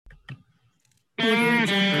Audio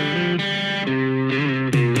Jungle.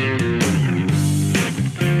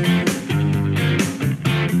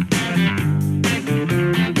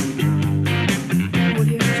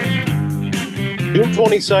 Audio Jungle. June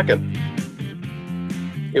 22nd.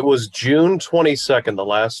 It was June 22nd, the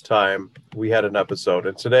last time we had an episode.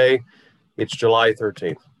 And today it's July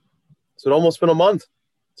 13th. So it's almost been a month.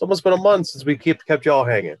 It's almost been a month since we kept y'all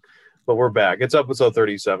hanging. But we're back. It's episode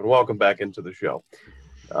 37. Welcome back into the show.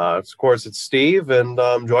 Of course, it's Steve, and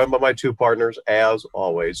I'm joined by my two partners, as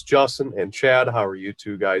always, Justin and Chad. How are you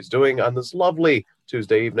two guys doing on this lovely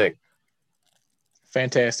Tuesday evening?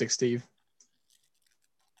 Fantastic, Steve.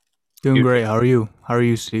 Doing You- great. How are you? How are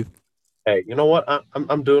you, Steve? Hey, you know what?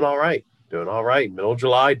 I'm doing all right. Doing all right. Middle of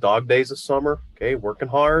July, dog days of summer. Okay, working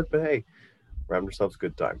hard, but hey, we're having ourselves a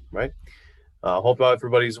good time, right? Hope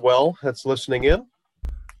everybody's well that's listening in.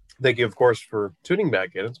 Thank you, of course, for tuning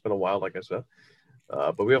back in. It's been a while, like I said.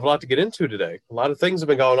 But we have a lot to get into today. A lot of things have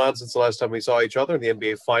been going on since the last time we saw each other. The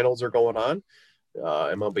NBA Finals are going on.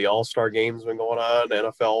 MLB All-Star Games have been going on.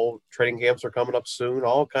 NFL training camps are coming up soon.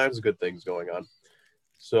 All kinds of good things going on.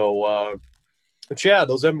 So, Chad,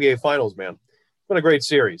 those NBA Finals, man, been a great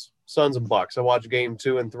series. Suns and Bucks. I watched Game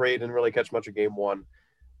 2 and 3. Didn't really catch much of Game 1.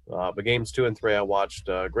 But Games 2 and 3 I watched.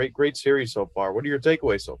 Great series so far. What are your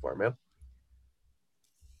takeaways so far, man?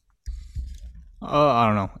 I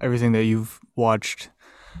don't know. Everything that you've watched,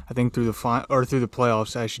 I think through the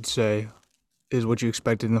playoffs, I should say, is what you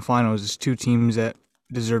expected in the finals. It's two teams that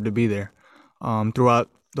deserve to be there. Throughout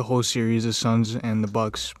the whole series, the Suns and the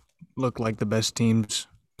Bucks look like the best teams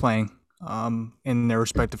playing in their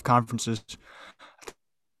respective conferences. I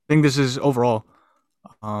think this is overall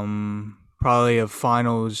probably a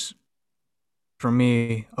finals for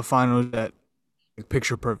me. A finals that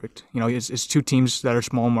picture perfect. You know, it's two teams that are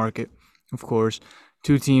small market, of course.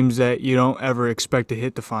 Two teams that you don't ever expect to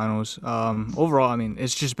hit the finals. Overall, I mean,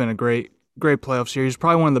 it's just been a great playoff series.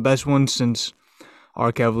 Probably one of the best ones since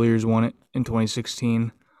our Cavaliers won it in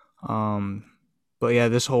 2016. But yeah,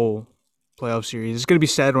 this whole playoff series, it's going to be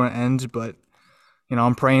sad when it ends, but you know,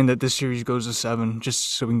 I'm praying that this series goes to 7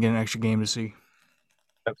 just so we can get an extra game to see.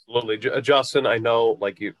 Absolutely. Justin, I know,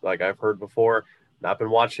 like I've heard before, not been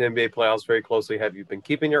watching NBA playoffs very closely. Have you been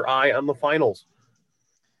keeping your eye on the finals?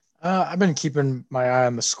 I've been keeping my eye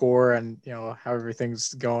on the score and how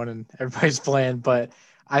everything's going and everybody's playing, but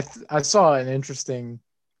I saw an interesting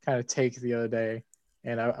kind of take the other day,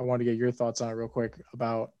 and I want to get your thoughts on it real quick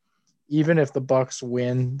about even if the Bucks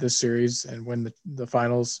win the series and win the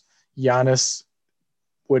finals, Giannis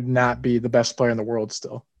would not be the best player in the world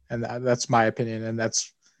still, and that's my opinion, and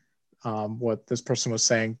that's what this person was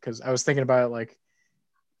saying, because I was thinking about it like,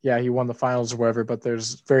 yeah, he won the finals or whatever, but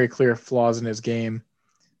there's very clear flaws in his game.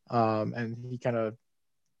 And he kind of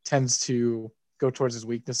tends to go towards his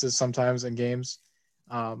weaknesses sometimes in games,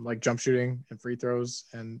 like jump shooting and free throws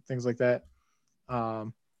and things like that.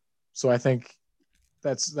 So I think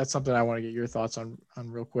that's something I want to get your thoughts on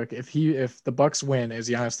real quick. If the Bucks win, is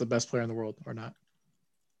Giannis the best player in the world or not?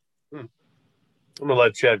 I'm gonna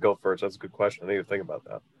let Chad go first. That's a good question. I need to think about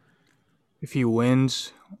that. If he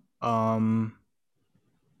wins,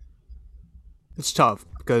 it's tough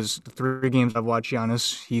because the 3 games I've watched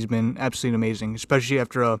Giannis, he's been absolutely amazing, especially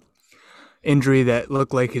after a injury that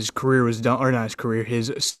looked like his career was done, or not his career,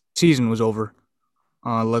 his season was over.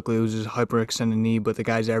 Luckily, it was his hyperextended knee, but the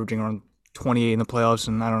guy's averaging around 28 in the playoffs,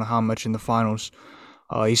 and I don't know how much in the finals.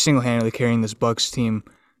 He's single-handedly carrying this Bucks team.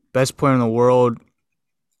 Best player in the world.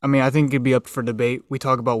 I mean, I think it'd be up for debate. We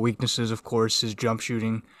talk about weaknesses, of course, his jump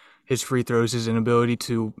shooting, his free throws, his inability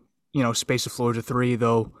to, space the floor to 3,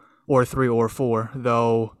 though, or 3 or 4,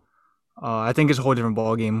 though. I think it's a whole different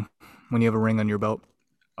ballgame when you have a ring on your belt.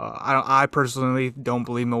 I personally don't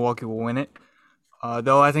believe Milwaukee will win it,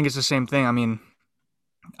 though I think it's the same thing. I mean,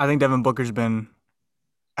 I think Devin Booker's been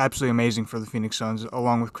absolutely amazing for the Phoenix Suns,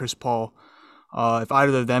 along with Chris Paul. If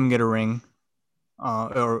either of them get a ring,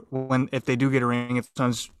 if they do get a ring, if the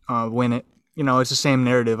Suns win it, it's the same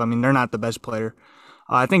narrative. I mean, they're not the best player.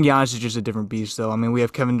 I think Giannis is just a different beast, though. I mean, we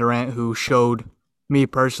have Kevin Durant, who showed me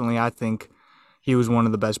personally, I think he was one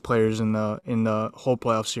of the best players in the whole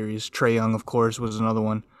playoff series. Trae Young, of course, was another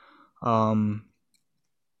one.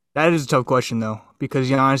 That is a tough question, though, because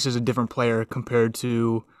Giannis is a different player compared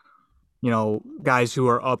to, guys who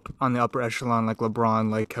are up on the upper echelon like LeBron,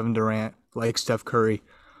 like Kevin Durant, like Steph Curry.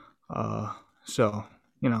 So,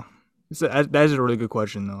 that is a really good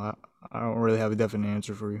question, though. I don't really have a definite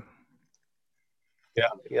answer for you.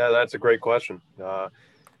 Yeah, that's a great question.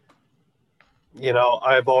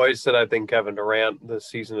 I've always said I think Kevin Durant this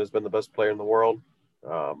season has been the best player in the world.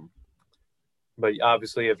 But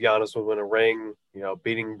obviously, if Giannis would win a ring,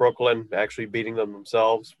 beating Brooklyn, actually beating them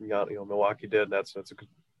themselves, Milwaukee did. That's it's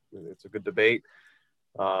a good debate.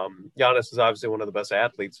 Giannis is obviously one of the best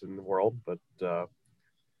athletes in the world, but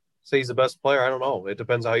say he's the best player. I don't know. It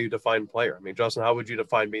depends how you define player. I mean, Justin, how would you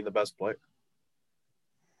define being the best player?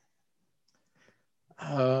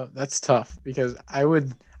 That's tough because I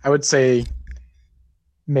would say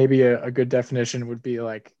maybe a good definition would be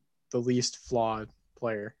like the least flawed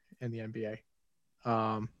player in the NBA.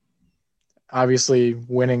 Obviously,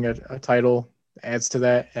 winning a title adds to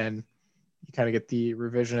that, and you kind of get the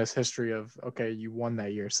revisionist history of, okay, you won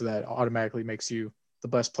that year, so that automatically makes you the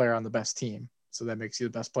best player on the best team, so that makes you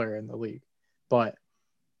the best player in the league. But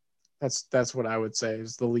that's what I would say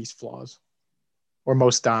is the least flaws, or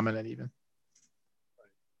most dominant even.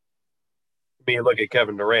 I mean, look at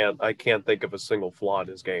Kevin Durant. I can't think of a single flaw in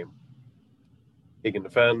his game. He can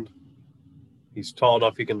defend. He's tall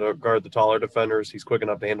enough. He can guard the taller defenders. He's quick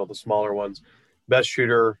enough to handle the smaller ones. Best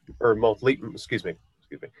shooter, or most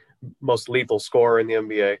lethal scorer in the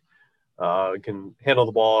NBA. Can handle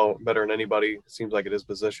the ball better than anybody. Seems like at his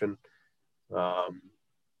position. I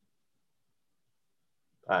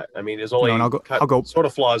mean, his only I'll go sort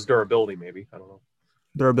of flaw is durability. Maybe, I don't know.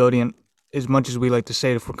 Durability, and as much as we like to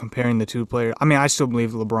say, if we're comparing the two players, I mean, I still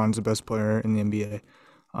believe LeBron's the best player in the NBA,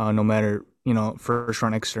 no matter first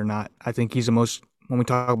round exit or not. I think he's the most. When we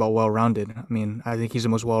talk about well-rounded, I mean, I think he's the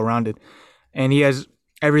most well-rounded, and he has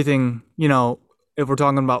everything. If we're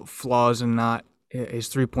talking about flaws and not his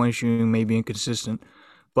three-point shooting may be inconsistent,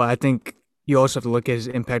 but I think you also have to look at his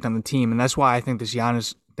impact on the team, and that's why I think this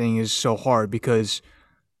Giannis thing is so hard because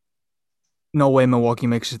no way Milwaukee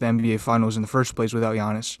makes it to the NBA Finals in the first place without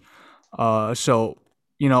Giannis. So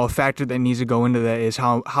a factor that needs to go into that is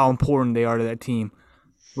how important they are to that team.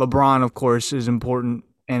 LeBron, of course, is important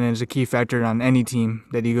and is a key factor on any team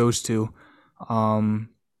that he goes to.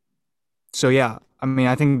 So yeah, I mean,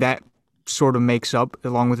 I think that sort of makes up,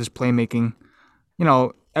 along with his playmaking.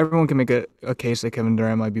 Everyone can make a case that Kevin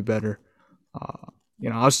Durant might be better.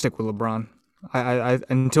 I'll stick with LeBron. I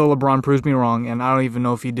until LeBron proves me wrong, and I don't even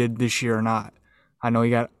know if he did this year or not. I know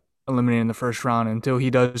he got eliminated in the first round. Until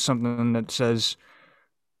he does something that says,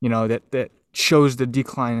 that shows the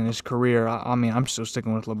decline in his career, I mean, I'm still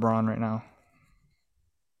sticking with LeBron right now.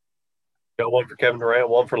 Got one for Kevin Durant,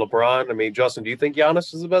 one for LeBron. I mean, Justin, do you think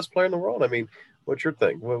Giannis is the best player in the world? I mean, what's your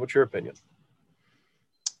thing? What's your opinion?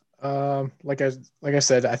 Like I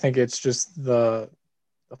said, I think it's just the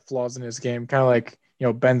flaws in his game. Kind of like,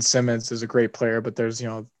 Ben Simmons is a great player, but there's,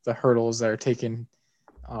 the hurdles that are taking,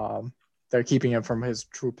 they're keeping him from his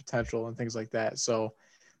true potential and things like that. So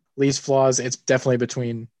least flaws, it's definitely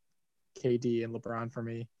between KD and LeBron for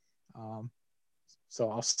me. So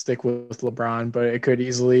I'll stick with LeBron, but he could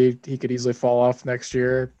easily fall off next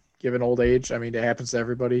year given old age. I mean, it happens to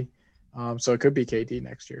everybody. So it could be KD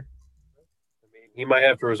next year. I mean, he might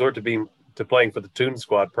have to resort to playing for the Toon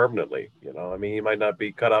Squad permanently. I mean, he might not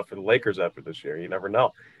be cut out for the Lakers after this year. You never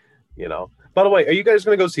know. By the way, are you guys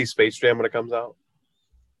going to go see Space Jam when it comes out?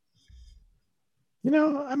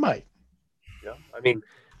 I might. Yeah. I mean,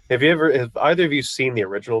 have either of you seen the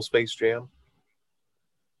original Space Jam?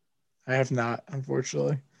 I have not,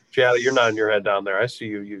 unfortunately. Chad, you're nodding your head down there. I see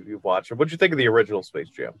you watch it. What'd you think of the original Space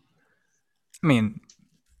Jam? I mean,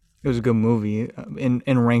 it was a good movie.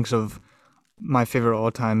 In ranks of my favorite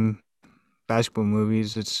all-time basketball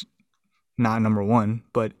movies, it's not number one,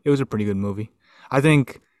 but it was a pretty good movie. I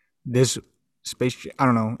think this I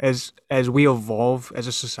don't know, as we evolve as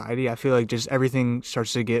a society, I feel like just everything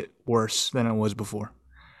starts to get worse than it was before.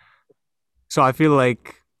 So I feel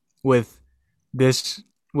like with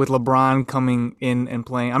LeBron coming in and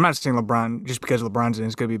playing, I'm not saying LeBron just because LeBron's in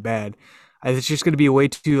it's gonna be bad. It's just gonna be way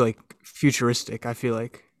too like futuristic. I feel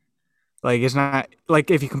like it's not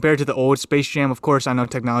like if you compare it to the old Space Jam. Of course, I know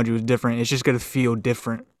technology was different. It's just gonna feel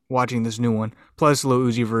different watching this new one. Plus, Lil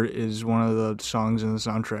Uzi Vert is one of the songs in the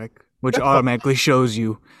soundtrack, which automatically shows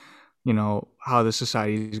you, how the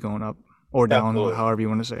society is going up or down, Absolutely. However you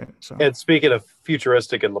want to say it. So. And speaking of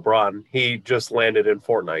futuristic and LeBron, he just landed in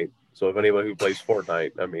Fortnite. So if anybody who plays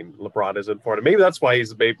Fortnite, I mean, LeBron is in Fortnite. Maybe that's why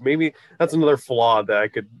he's a baby. Maybe that's another flaw that I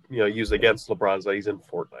could, use against LeBron is that he's in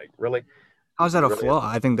Fortnite. Really? How's that a flaw?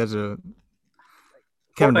 I think that's a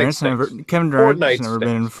Kevin Durant's never been in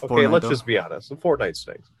Fortnite. Okay, let's just be honest. Fortnite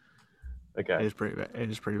stinks. Okay. It is pretty bad. It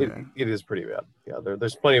is pretty bad. Yeah,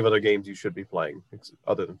 there's plenty of other games you should be playing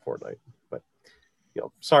other than Fortnite. But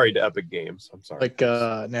sorry to Epic Games. I'm sorry. Like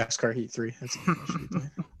NASCAR Heat 3. That's what I should be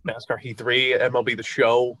playing. NASCAR Heat 3, MLB The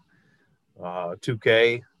Show,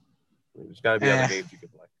 2K. There's got to be other games you can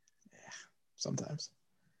play. Yeah, sometimes.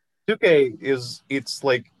 2K it's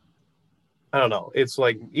like I don't know. It's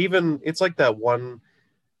like it's like that one.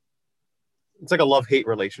 It's like a love-hate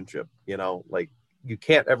relationship, you know. Like you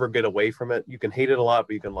can't ever get away from it. You can hate it a lot,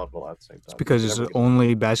 but you can love it a lot at the same It's time. because You it's can the never get-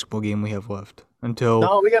 only basketball game we have left until,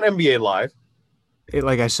 No, we got NBA Live.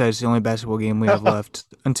 like I said, it's the only basketball game we have left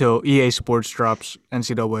until EA Sports drops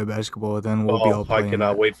NCAA basketball. Then we'll be all I playing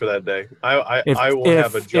cannot that. wait for that day. I will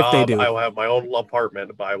have a If they job. do. I will have my own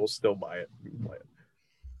apartment, but I will still buy it. And play it.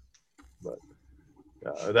 But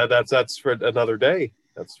that's for another day.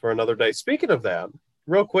 That's for another day. Speaking of that,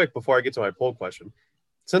 real quick before I get to my poll question,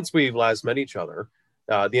 since we've last met each other,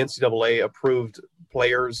 the NCAA approved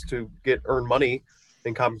players to earn money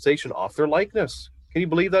and compensation off their likeness. Can you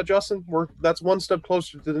believe that, Justin? That's one step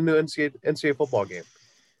closer to the new NCAA football game.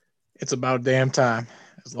 It's about damn time,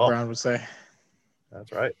 as Oh. LeBron would say.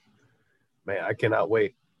 That's right, man. I cannot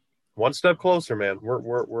wait. One step closer, man.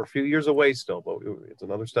 We're a few years away still, but it's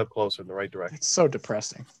another step closer in the right direction. It's so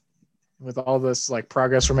depressing with all this like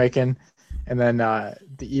progress we're making. And then the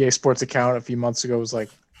EA Sports account a few months ago was like,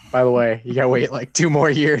 by the way, you gotta wait like 2 more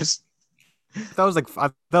years. That was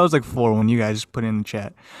like 4 when you guys put it in the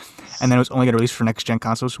chat, and then it was only gonna release for next gen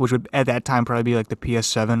consoles, which would at that time probably be like the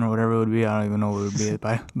PS7 or whatever it would be. I don't even know what it would be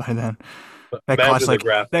by then. That Imagine costs the like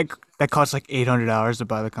graphics. that costs like $800 to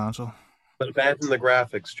buy the console. But imagine the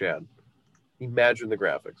graphics, Chad. Imagine the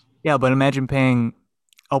graphics. Yeah, but imagine paying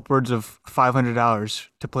upwards of $500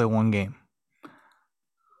 to play one game.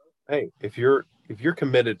 Hey, if you're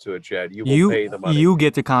committed to it, Chad, you will pay the money. You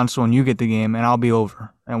get the console and you get the game, and I'll be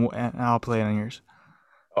over, and I'll play it on yours.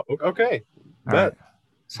 Oh, okay. All Bet. right.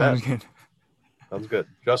 Sounds good. Sounds good.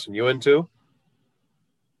 Justin, you in too?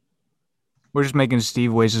 We're just making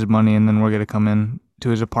Steve waste his money, and then we're gonna come in to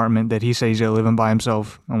his apartment that he says he's gonna live in by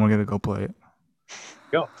himself, and we're gonna go play it.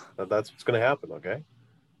 That's what's going to happen, okay?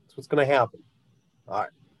 That's what's going to happen. All right.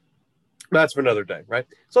 That's for another day, right?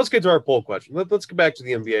 So let's get to our poll question. Let's get back to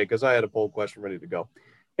the NBA because I had a poll question ready to go.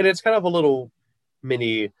 And it's kind of a little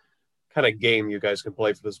mini kind of game you guys can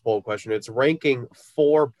play for this poll question. It's ranking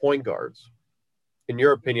 4 point guards, in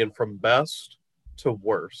your opinion, from best to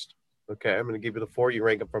worst. Okay, I'm going to give you the 4. You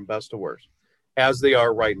rank them from best to worst as they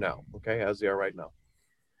are right now. Okay, as they are right now.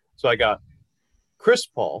 So I got Chris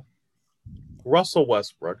Paul, Russell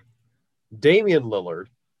Westbrook, Damian Lillard,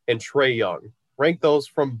 and Trae Young. Rank those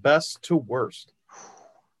from best to worst.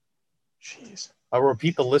 Jeez. I'll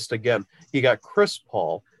repeat the list again. You got Chris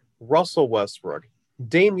Paul, Russell Westbrook,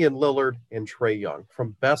 Damian Lillard, and Trae Young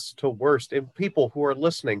from best to worst. And people who are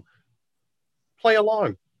listening, play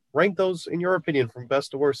along. Rank those, in your opinion, from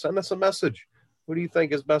best to worst. Send us a message. Who do you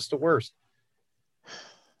think is best to worst?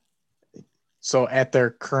 So at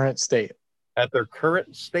their current state At their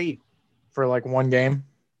current state. for like one game.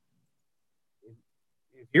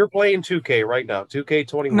 If you're playing 2K right now,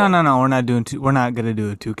 2K21. No. We're not gonna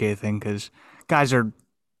do a 2K thing because guys are.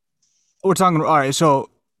 We're talking. All right, so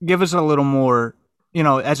give us a little more. You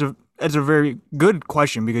know, as a very good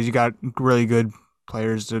question because you got really good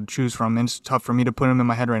players to choose from, and it's tough for me to put them in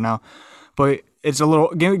my head right now. But it's a little.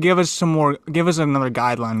 Give us some more. Give us another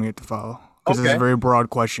guideline we have to follow because it's Okay. a very broad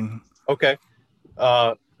question. Okay.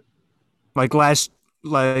 Like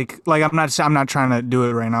I'm not trying to do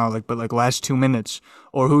it right now, but like last 2 minutes,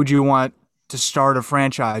 or who would you want to start a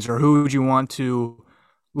franchise, or who would you want to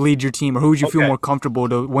lead your team, or who would you feel Okay. more comfortable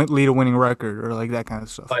to lead a winning record, or like that kind of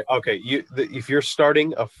stuff. Like, okay, if you're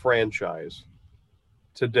starting a franchise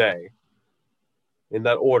today, in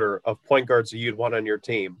that order of point guards that you'd want on your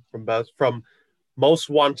team, from most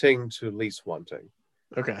wanting to least wanting.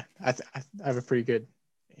 Okay. I have a pretty good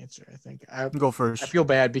answer, I think. I Go first. feel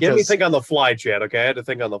bad Give me because think on the fly, Chad. Okay, I had to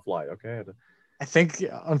think on the fly. Okay, I think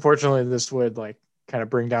unfortunately this would like kind of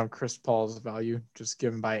bring down Chris Paul's value just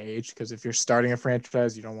given by age. Because if you're starting a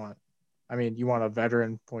franchise, you want a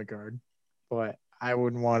veteran point guard, but I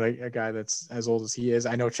wouldn't want a guy that's as old as he is.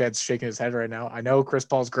 I know Chad's shaking his head right now. I know Chris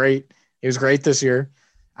Paul's great. He was great this year.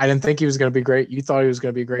 I didn't think he was going to be great. You thought he was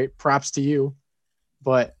going to be great. Props to you.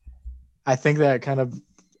 But I think that kind of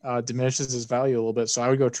diminishes his value a little bit. So I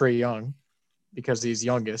would go Trae Young because he's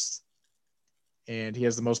youngest and he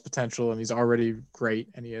has the most potential and he's already great.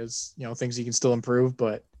 And he has, things he can still improve,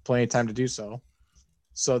 but plenty of time to do so.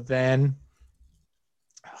 So then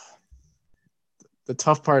the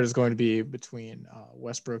tough part is going to be between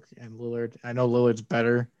Westbrook and Lillard. I know Lillard's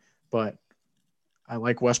better, but I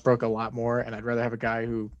like Westbrook a lot more. And I'd rather have a guy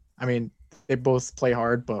who, they both play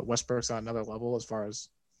hard, but Westbrook's on another level as far as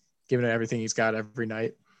giving it everything he's got every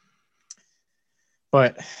night.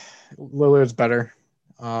 But Lillard's better.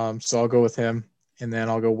 So I'll go with him. And then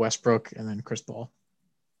I'll go Westbrook and then Chris Paul.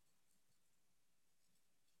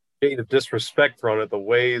 the disrespect thrown at the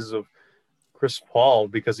ways of Chris Paul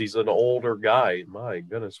because he's an older guy. My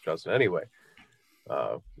goodness, Justin. Anyway,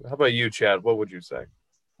 how about you, Chad? What would you say?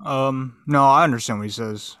 No, I understand what he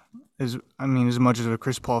says. As much as a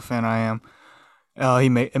Chris Paul fan I am,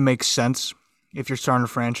 it makes sense. If you're starting a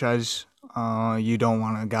franchise, you don't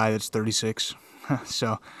want a guy that's 36.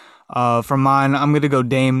 So, for mine, I'm gonna go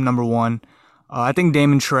Dame number one. I think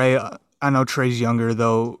Dame and Trey. I know Trey's younger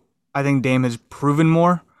though. I think Dame has proven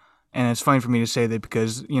more, and it's funny for me to say that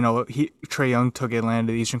because Trey Young took Atlanta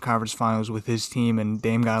to the Eastern Conference Finals with his team, and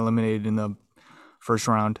Dame got eliminated in the first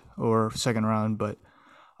round or second round. But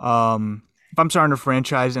if I'm starting a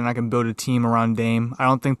franchise and I can build a team around Dame, I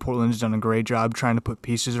don't think Portland's done a great job trying to put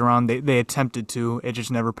pieces around. They attempted to, it just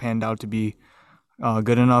never panned out to be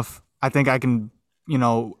good enough. I think I can,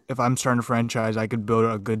 if I'm starting a franchise, I could build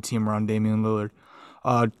a good team around Damian Lillard.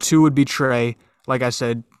 Two would be Trey, like I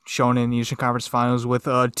said, shown in the Eastern Conference Finals with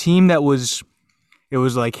a team that was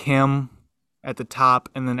like him at the top,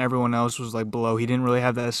 and then everyone else was like below. He didn't really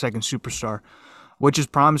have that second superstar, which is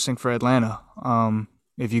promising for Atlanta.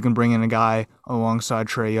 If you can bring in a guy alongside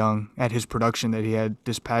Trey Young at his production that he had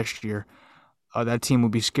this past year, that team will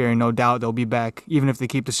be scary. No doubt they'll be back. Even if they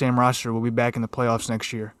keep the same roster, we'll be back in the playoffs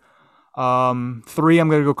next year. Three, I'm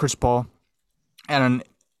going to go Chris Paul. And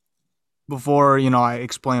before, I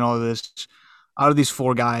explain all of this, out of these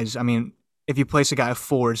four guys, if you place a guy at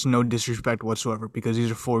four, it's no disrespect whatsoever because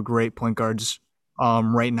these are four great point guards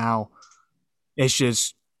right now. It's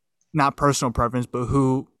just not personal preference, but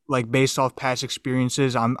who, based off past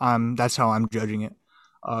experiences, that's how I'm judging it.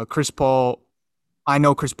 Chris Paul, I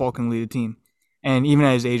know Chris Paul can lead a team. And even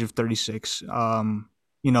at his age of 36,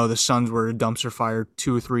 the Suns were a dumpster fire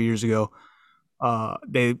 2 or 3 years ago.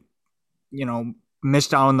 They,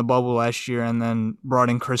 missed out on the bubble last year and then brought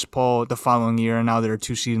in Chris Paul the following year, and now they're a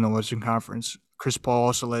 2 seed in the Western Conference. Chris Paul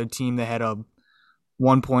also led a team that had a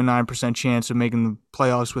 1.9% chance of making the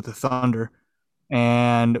playoffs with the Thunder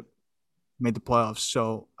and made the playoffs.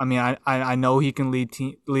 So, I know he can lead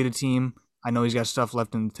a team. I know he's got stuff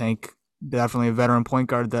left in the tank. Definitely a veteran point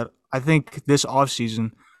guard that I think this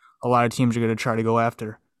offseason a lot of teams are going to try to go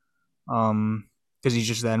after because he's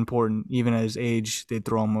just that important. Even at his age, they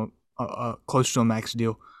throw him close to a max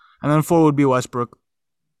deal. And then 4 would be Westbrook.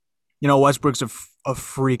 Westbrook's a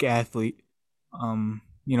freak athlete.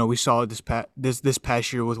 We saw it this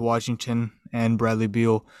past year with Washington and Bradley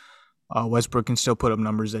Beal. Westbrook can still put up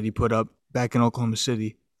numbers that he put up back in Oklahoma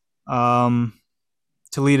City. To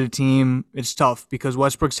lead a team, it's tough because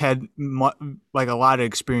Westbrook's had a lot of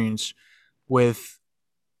experience with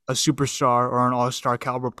a superstar or an all-star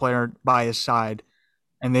caliber player by his side,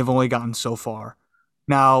 and they've only gotten so far.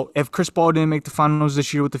 Now, if Chris Paul didn't make the finals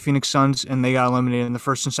this year with the Phoenix Suns and they got eliminated in the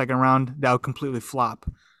first and second round, that would completely flop.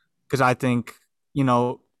 Because I think,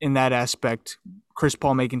 in that aspect, Chris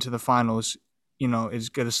Paul making to the finals, is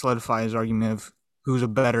going to solidify his argument of who's a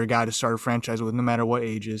better guy to start a franchise with, no matter what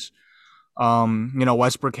age is.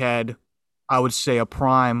 Westbrook had, I would say, a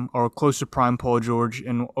prime or close to prime Paul George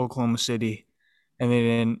in Oklahoma City, and they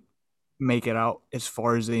didn't make it out as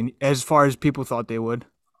far as people thought they would.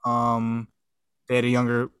 They had a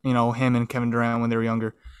younger, him and Kevin Durant when they were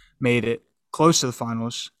younger, made it close to the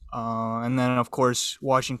finals. And then, of course,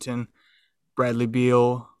 Washington, Bradley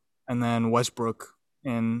Beal, and then Westbrook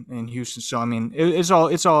in Houston. So,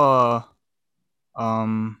 it's all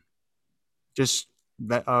just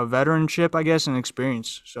veteranship, I guess, and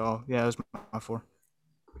experience. So, yeah, that's my 4.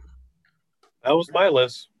 That was my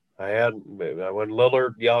list. I went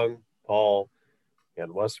Lillard, Young, Paul,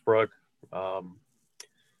 and Westbrook.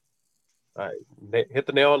 I hit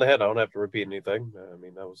the nail on the head. I don't have to repeat anything.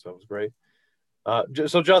 That was great.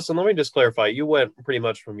 So Justin, let me just clarify. You went pretty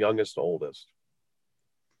much from youngest to oldest.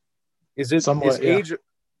 Is age,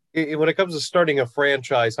 when it comes to starting a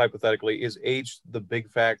franchise, hypothetically, is age the big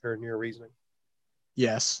factor in your reasoning?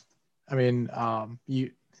 Yes.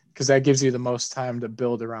 Because that gives you the most time to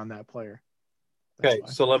build around that player. Okay,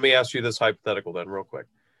 so let me ask you this hypothetical then real quick.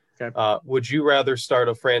 Okay. Would you rather start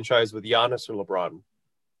a franchise with Giannis or LeBron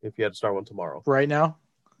if you had to start one tomorrow? Right now?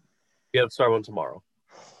 You had to start one tomorrow.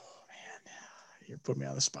 Oh, man. You're putting me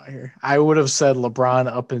on the spot here. I would have said LeBron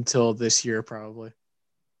up until this year probably.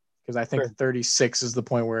 Because I think 36 is the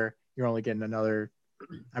point where you're only getting another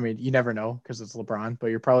 – you never know because it's LeBron, but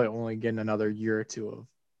you're probably only getting another year or two of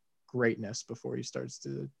greatness before he starts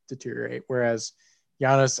to deteriorate. Whereas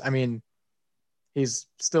Giannis, he's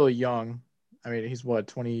still young. He's what,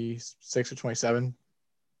 26 or 27?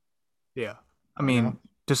 Yeah.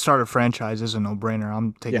 To start a franchise is a no-brainer.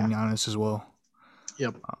 I'm taking Giannis as well.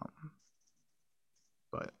 Yep.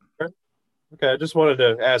 But okay, I just wanted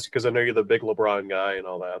to ask because I know you're the big LeBron guy and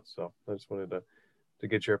all that, so I just wanted to to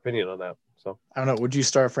get your opinion on that. So I don't know. Would you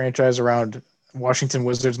start a franchise around Washington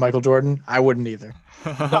Wizards Michael Jordan? I wouldn't either.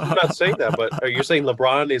 no, I'm not saying that, but are you saying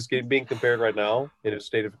LeBron is being compared right now in his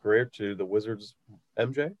state of career to the Wizards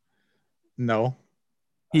MJ? No.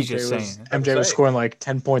 He's just saying. MJ was scoring like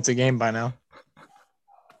 10 points a game by now.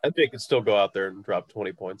 MJ could still go out there and drop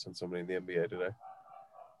 20 points on somebody in the NBA today.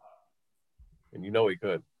 And you know he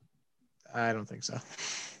could. I don't think so.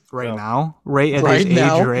 Right No. now? Right at Right his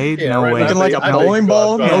now? age, right? Yeah, no right way. now. Looking like a I think bowling you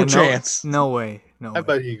ball? got- No yeah, chance. No way. No I way.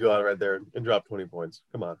 bet he could go out right there and drop 20 points.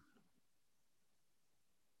 Come on.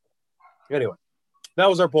 Anyway, that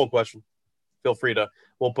was our poll question. Feel free to,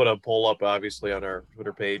 we'll put a poll up obviously on our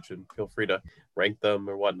Twitter page, and feel free to rank them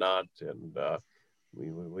or whatnot. And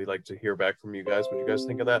we like to hear back from you guys. What you guys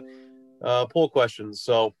think of that poll question?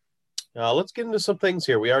 So let's get into some things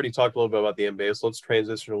here. We already talked a little bit about the NBA, so let's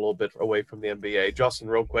transition a little bit away from the NBA. Justin,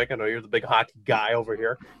 real quick, I know you're the big hockey guy over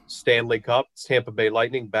here. Stanley Cup, Tampa Bay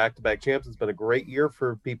Lightning, back-to-back champs. It's been a great year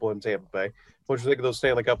for people in Tampa Bay. What did you think of those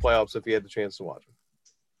Stanley Cup playoffs if you had the chance to watch them?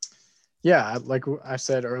 Yeah, like I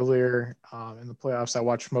said earlier, in the playoffs, I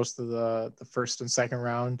watched most of the first and second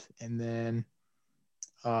round, and then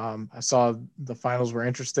I saw the finals were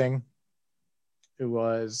interesting. It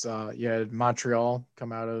was you had Montreal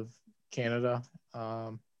come out of Canada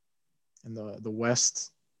in the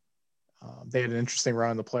West. They had an interesting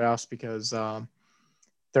run in the playoffs because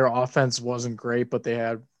their offense wasn't great, but they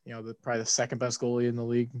had probably the second best goalie in the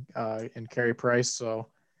league in Carey Price, so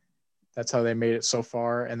that's how they made it so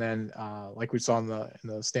far. And then, like we saw in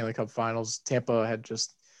the Stanley Cup Finals, Tampa had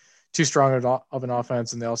just too strong of an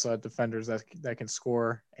offense, and they also had defenders that can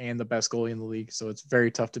score and the best goalie in the league. So it's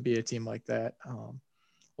very tough to beat a team like that.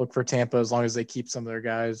 Look for Tampa, as long as they keep some of their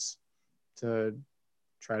guys, to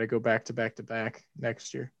try to go back to back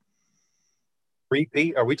next year.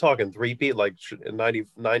 Three-peat? Are we talking three-peat like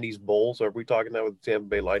 90s Bulls? Or are we talking that with Tampa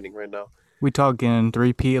Bay Lightning right now? We talking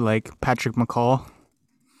 3P like Patrick McCall,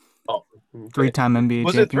 Oh, okay. 3-time NBA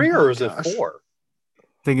Was champion. it 3 or was it Gosh. 4? I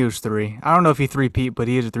think it was 3. I don't know if he 3P, but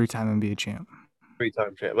he is a 3-time NBA champ.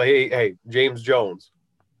 3-time champ. Hey, James Jones,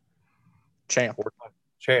 Champ. 4-time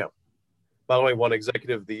champ. By the way, won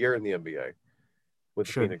Executive of the Year in the NBA with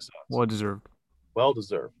the Sure. Phoenix Suns. Well deserved. Well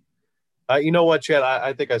deserved. You know what, Chad?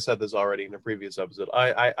 I think I said this already in a previous episode.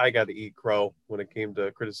 I got to eat crow when it came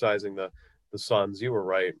to criticizing the Suns. You were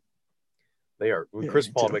right. They are. Yeah, Chris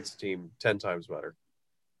me Paul too. makes the team 10 times better.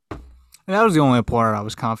 And that was the only part I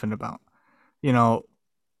was confident about.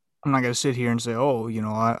 I'm not going to sit here and say,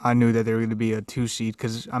 I knew that they were going to be a 2 seed,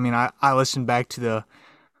 because, I listened back to the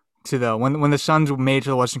when the Suns made it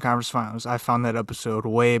to the Western Conference Finals. I found that episode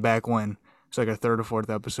way back when. It's like our 3rd or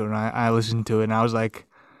 4th episode, and I listened to it, and I was like,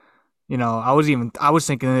 I was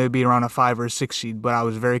thinking it would be around a 5 or a 6 seed, but I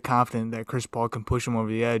was very confident that Chris Paul can push him over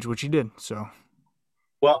the edge, which he did. So,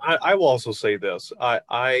 Well, I will also say this.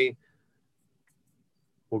 I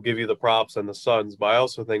will give you the props on the Suns, but I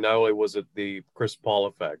also think not only was it the Chris Paul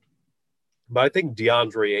effect, but I think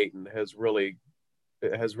DeAndre Ayton has really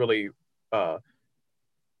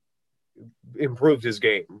improved his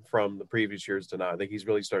game from the previous years to now. I think he's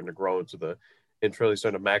really starting to grow and really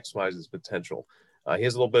starting to maximize his potential. He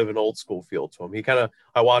has a little bit of an old school feel to him.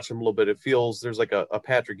 I watch him a little bit. It feels there's like a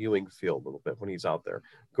Patrick Ewing feel a little bit when he's out there.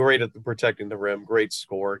 Great at protecting the rim, great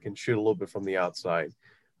scorer, can shoot a little bit from the outside.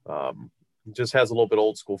 Just has a little bit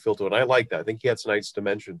old school feel to it. And I like that. I think he has a nice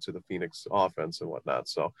dimension to the Phoenix offense and whatnot.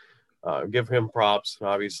 So give him props.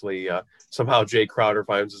 Obviously, somehow Jay Crowder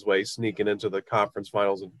finds his way sneaking into the conference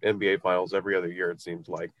finals and NBA finals every other year, it seems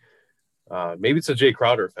like. Maybe it's a Jay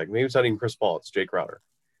Crowder effect. Maybe it's not even Chris Paul. It's Jay Crowder.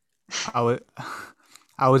 I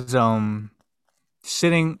was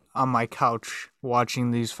sitting on my couch watching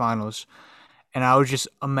these finals, and I was just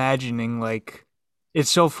imagining, like, it's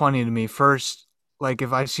so funny to me. First, like,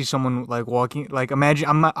 if I see someone like walking, like, I'm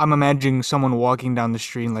imagining someone walking down the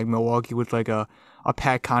street in like Milwaukee with like a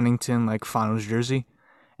Pat Connaughton like finals jersey,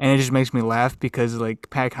 and it just makes me laugh because like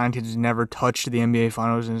Pat Connaughton's never touched the NBA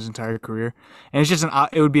finals in his entire career, and it's just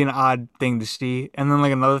it would be an odd thing to see. And then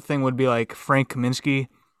like another thing would be like Frank Kaminsky,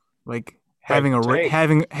 like having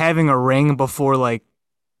a ring before like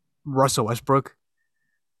Russell Westbrook.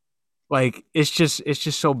 Like it's just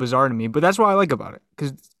so bizarre to me, but that's what I like about it,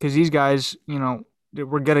 because these guys,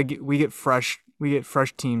 we get fresh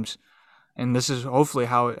teams, and this is hopefully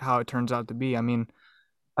how it turns out to be. I mean,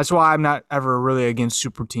 that's why I'm not ever really against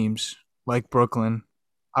super teams like Brooklyn.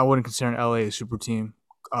 I wouldn't consider LA a super team,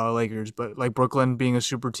 Lakers, but like Brooklyn being a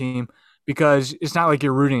super team, because it's not like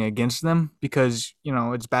you're rooting against them, because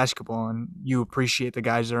it's basketball and you appreciate the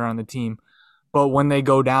guys that are on the team. But when they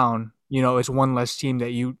go down, it's one less team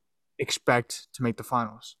that you expect to make the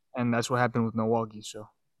finals. and that's what happened with Milwaukee. So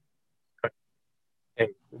Hey,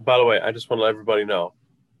 by the way, I just want to let everybody know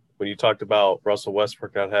when you talked about Russell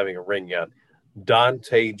Westbrook not having a ring yet,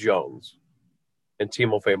 Dante Jones and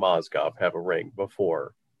Timofey Mozgov have a ring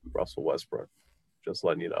before Russell Westbrook. Just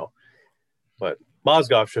letting you know. But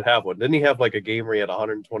Mozgov should have one. Didn't he have like a game where he had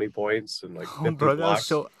 120 points and like 50 oh, bro, that was blocks?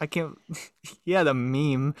 so I can't. Yeah, the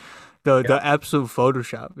meme, the Yeah. absolute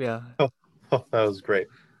Photoshop. Yeah, Oh, that was great.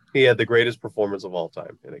 He had the greatest performance of all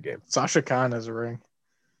time in a game. Sasha Khan has a ring.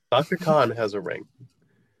 Dr. Khan has a ring.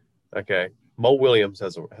 Okay. Mo Williams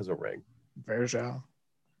has a ring. Verjao.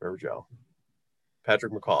 Virgil.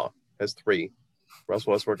 Patrick McCaw has 3.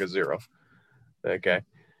 Russell Westbrook has 0. Okay.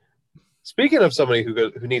 Speaking of somebody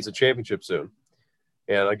who needs a championship soon,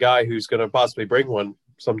 and a guy who's going to possibly bring one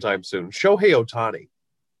sometime soon, Shohei Ohtani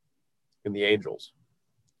in the Angels.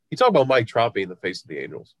 You talk about Mike Trout being the face of the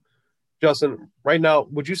Angels. Justin, right now,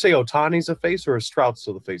 would you say Ohtani's the face or is Trout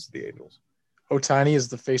still the face of the Angels? Otani is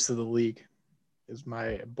the face of the league, is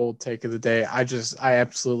my bold take of the day. I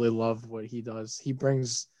absolutely love what he does. He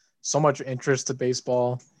brings so much interest to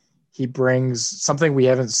baseball. He brings something we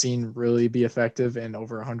haven't seen really be effective in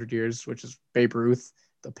over 100 years, which is Babe Ruth,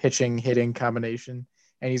 the pitching hitting combination.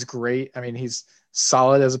 And he's great. I mean, he's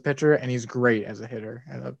solid as a pitcher and he's great as a hitter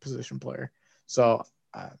and a position player. So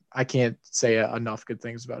I can't say enough good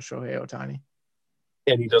things about Shohei Ohtani.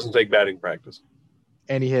 And he doesn't take batting practice.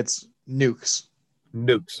 And he hits nukes.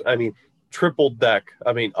 Nukes. I mean, triple deck.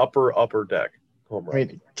 I mean, upper deck home run. I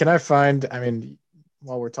mean, can I find,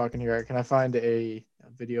 while we're talking here, can I find a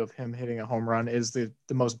video of him hitting a home run? Is the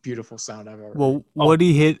most beautiful sound I've ever heard. well, what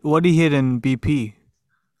he hit in BP,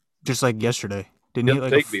 just like yesterday, didn't he? He'll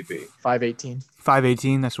Like take BP. 518.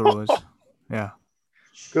 518. That's what it was. Yeah.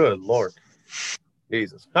 Good Lord.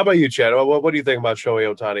 Jesus. How about you, Chad? What do you think about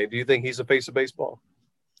Shohei Ohtani? Do you think he's the face of baseball?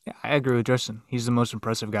 Yeah, I agree with Justin. He's the most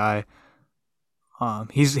impressive guy.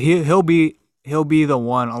 He'll be the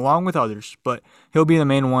one along with others, but he'll be the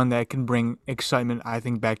main one that can bring excitement, I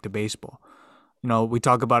think, back to baseball. You know, we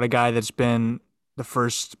talk about a guy that's been the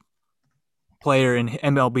first player in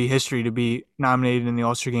MLB history to be nominated in the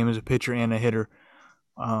All-Star game as a pitcher and a hitter,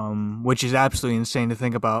 which is absolutely insane to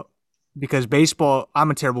think about. Because baseball, I'm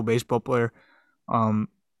a terrible baseball player.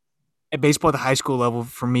 Baseball at the high school level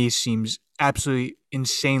for me seems absolutely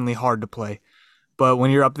insanely hard to play. But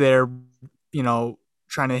when you're up there, you know,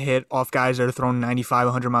 trying to hit off guys that are throwing 95,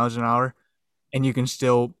 100 miles an hour, and you can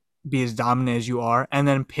still be as dominant as you are, and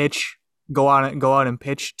then pitch, go out and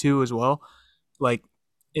pitch too as well. Like,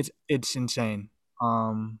 it's insane.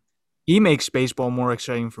 He makes baseball more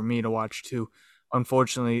exciting for me to watch too.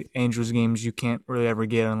 Unfortunately, Angels games you can't really ever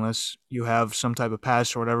get unless you have some type of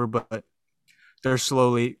pass or whatever, but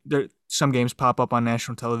some games pop up on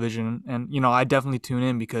national television, and you know, I definitely tune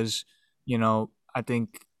in because, you know, I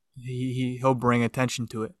think he'll bring attention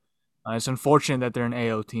to it. It's unfortunate that they're an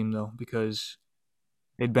AL team though, because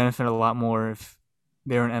they'd benefit a lot more if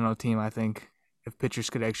they're an NL team. I think if pitchers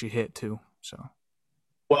could actually hit too. So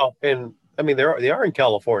Well, and I mean, they are in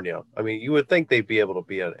California. I mean, you would think they'd be able to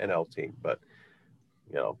be an NL team, but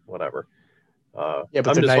you know, whatever. Yeah, but I'm they're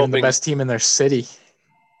just not even hoping the best team in their city.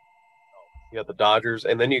 you got the Dodgers,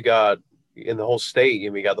 and then you got in the whole state.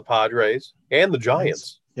 You got the Padres and the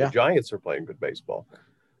Giants. Yeah. The Giants are playing good baseball.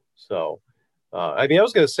 So, I mean, I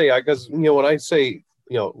was going to say, because you know, when I say,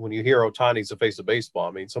 you know, when you hear Ohtani's the face of baseball,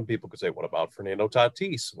 I mean, some people could say, what about Fernando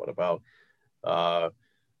Tatis? What about,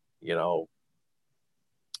 you know,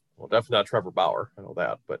 well, definitely not Trevor Bauer. I know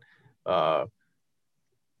that, but by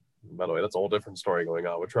the way, that's a whole different story going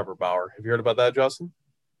on with Trevor Bauer. Have you heard about that, Justin?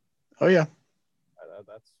 Oh yeah.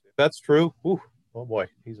 If that's true, oh boy,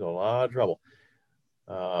 he's in a lot of trouble.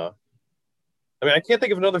 I mean, I can't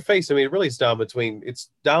think of another face. I mean, it really is it's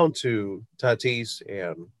down to Tatis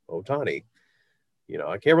and Ohtani. You know,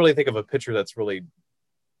 I can't really think of a pitcher that's really,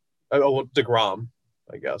 well, DeGrom,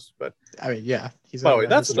 I guess. But I mean, yeah, he's. by the way,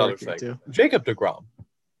 that's another thing. Too. Jacob DeGrom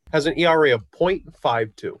has an ERA of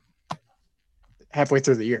 .52 Halfway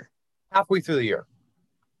through the year.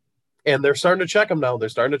 And they're starting to check him now. They're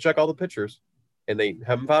starting to check all the pitchers, and they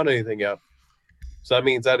haven't found anything yet. So that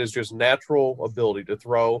means that is just natural ability to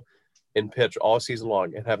throw and pitch all season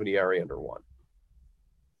long and have an ERA under 1.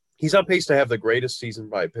 He's on pace to have the greatest season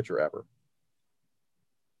by a pitcher ever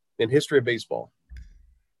in history of baseball.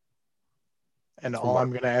 And all I'm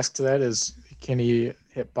going to ask to that is, can he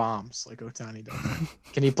hit bombs like Ohtani does?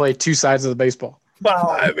 Can he play two sides of the baseball? Well,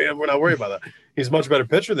 I mean, we're not worried about that. He's a much better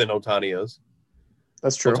pitcher than Ohtani is.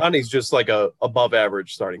 That's true. Ohtani's just like a above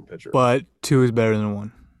average starting pitcher. but 2 is better than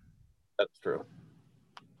 1. That's true.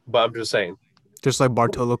 But I'm just saying. Just like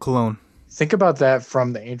Bartolo Colon. Think about that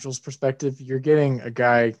from the Angels' perspective. You're getting a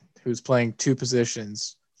guy who's playing two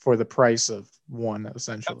positions for the price of one,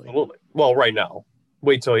 essentially. Absolutely. Well, right now,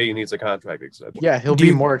 wait till he needs a contract extension. Yeah, he'll Do be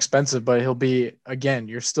you- more expensive, but he'll be, again,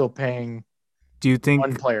 you're still paying Do you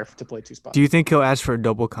one think? player to play two spots. Do you think he'll ask for a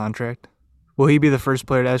double contract? Will he be the first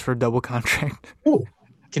player to ask for a double contract? Ooh,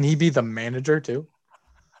 Can he be the manager too?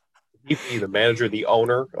 he'd be the manager, the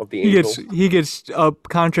owner of the He Angels. gets a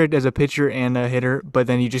contract as a pitcher and a hitter, but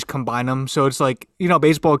then you just combine them. So it's like,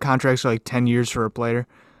 baseball contracts are like 10 years for a player.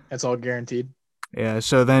 That's all guaranteed. Yeah,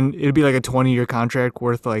 so then it'd be like a 20-year contract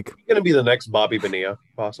worth like He's going to be the next Bobby Bonilla,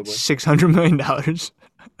 possibly. $600 million.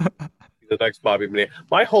 The next Bobby Bonilla.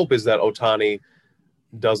 My hope is that Otani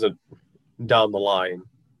doesn't, down the line,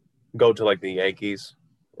 go to like the Yankees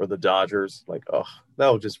or the Dodgers. Like, oh, that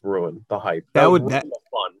would just ruin the hype. That would- ruin the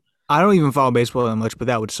fun. I don't even follow baseball that much, but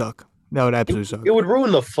that would suck. That would absolutely suck. It would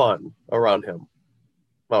ruin the fun around him.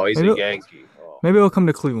 Oh, he's a Maybe- Yankee. Oh, Maybe he'll come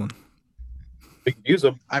to Cleveland. we could use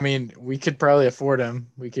him. I mean, we could probably afford him.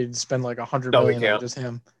 We could spend like $100 No, we million on can't. just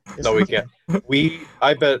him. No, we can't.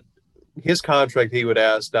 I bet his contract he would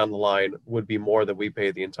ask down the line would be more than we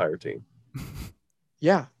pay the entire team.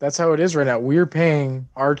 Yeah, that's how it is right now. We're paying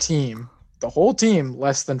our team, the whole team,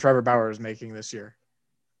 less than Trevor Bauer is making this year.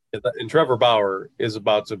 And Trevor Bauer is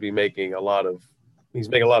about to be making he's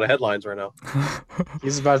making a lot of headlines right now.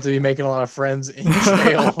 He's about to be making a lot of friends in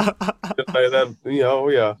jail. And then,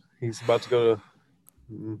 yeah, he's about to go to.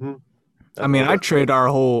 Mm-hmm. I mean, I'd trade our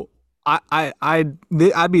whole.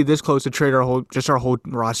 I'd be this close to trade our whole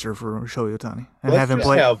roster for Shohei Ohtani and have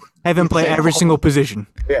him play every single position.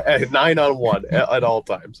 9-on-1 at all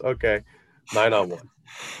times. Okay, 9-on-1.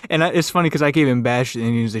 And it's funny because I gave him bash the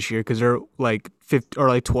Indians this year because they're like 50 or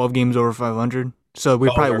like 12 games over 500. So we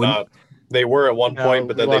No, probably they're wouldn't. not. They were at one point,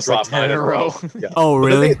 but then they lost like dropped 9 in a row. Yeah. Oh, But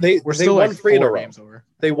really? We're they still won like 3 in a 4 row. games over.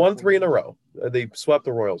 They won 3 in a row. They swept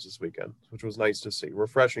the Royals this weekend, which was nice to see,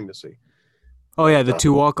 refreshing to see. Oh yeah, the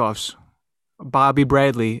 2 walk-offs. Bobby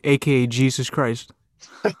Bradley, aka Jesus Christ.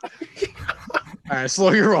 All right,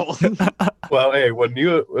 slow your roll. Well, hey,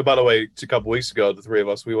 by the way, a couple weeks ago, the three of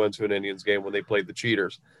us, we went to an Indians game when they played the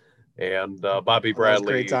Cheaters, and Bobby Bradley.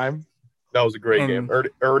 Great time. That was a great And-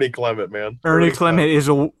 game. Ernie Clement, man. Ernie Clement is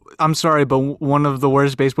I'm sorry, but one of the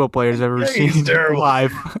worst baseball players I've ever Yeah, he's seen terrible.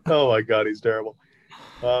 live. Oh my God, he's terrible.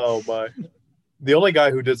 Oh my. The only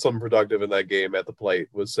guy who did something productive in that game at the plate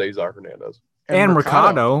was Cesar Hernandez. And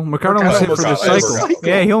Mercado. Mercado almost hit for the Mercado. cycle.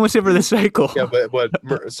 Yeah, he almost hit for the cycle. Yeah, but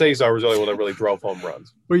Cesar was the only one that really drove home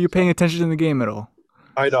runs. Were you paying attention in the game at all?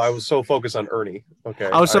 I know. I was so focused on Ernie. Okay.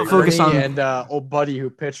 I was so focused Ernie on- and old buddy who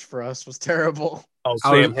pitched for us was terrible. Oh,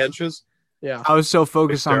 I Sam was- Henches. Yeah. I was so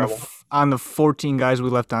focused It's on the 14 guys we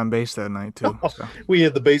left on base that night too. So. We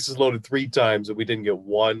had the bases loaded 3 times and we didn't get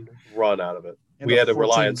one run out of it. And We the had to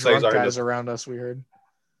rely 14 on drunk Cesar. guys around us. We heard.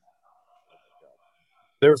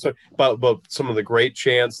 There was but some of the great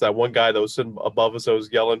chants. That one guy that was sitting above us that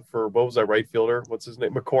was yelling for, what was that right fielder? What's his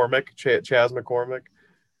name? McCormick, Chaz McCormick.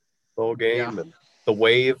 The whole game. Yeah. And the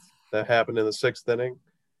wave that happened in the 6th inning.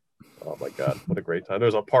 Oh my God, what a great time. There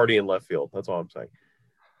was a party in left field. That's all I'm saying.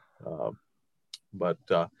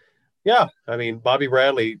 Yeah, I mean, Bobby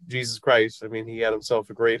Bradley, Jesus Christ. I mean, he had himself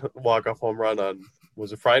a great walk-off home run on,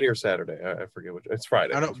 was it Friday or Saturday? I forget which. It's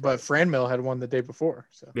Friday. I don't. But Franmil had won the day before.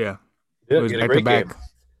 So Yeah, Yeah, it was he had a back to great back. game.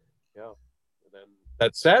 Yeah. And then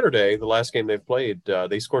that Saturday, the last game they've played,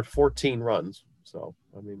 they scored 14 runs. So,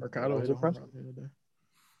 I mean, Mercado that was hit a home impressive. run the other day.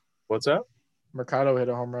 What's that? Mercado hit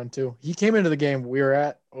a home run too. He came into the game. We were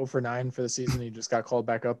at 0 for 9 for the season. He just got called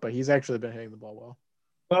back up, but he's actually been hitting the ball well.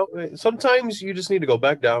 Well, sometimes you just need to go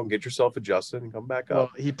back down, get yourself adjusted, and come back Well,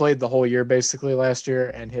 up. he played the whole year basically last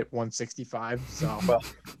year and hit 165. So Well-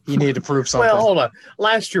 he needed to prove something. Well, hold on.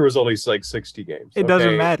 Last year was only like 60 games. It doesn't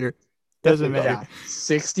okay? matter. Doesn't Definitely matter. Yeah,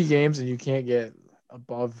 60 games and you can't get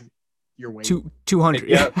above your weight. 200.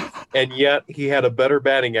 Yeah. And yet he had a better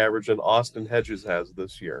batting average than Austin Hedges has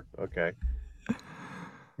this year. Okay.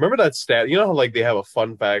 Remember that stat? You know how like they have a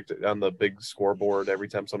fun fact on the big scoreboard every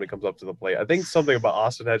time somebody comes up to the plate? I think something about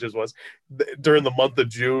Austin Hedges was during the month of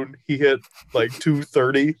June, he hit like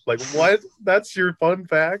 230. Like, what? That's your fun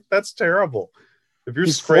fact? That's terrible. If you're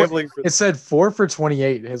He's scrambling for It said 4 for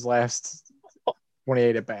 28 his last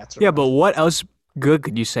 28 at bats. Yeah, but what else good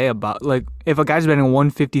could you say about like if a guy's batting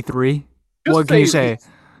 153? Just What can you say?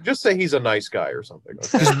 Just say he's a nice guy or something.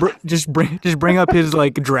 Okay? Just bring up his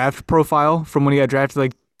like draft profile from when he got drafted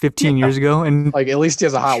like 15 years ago and like at least he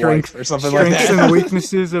has a hot Strength- wife or something like strengths that. and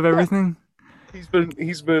weaknesses of everything. He's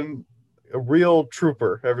been a real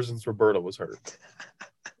trooper ever since Roberto was hurt.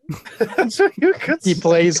 So you could He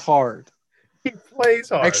plays hard. He plays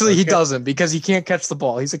hard. Actually, he okay? doesn't because he can't catch the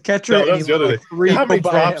ball. He's a catcher. No, and that's he the other let, thing. three How many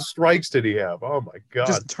go by drop him. strikes did he have? Oh my god!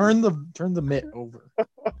 Just turn the mitt over.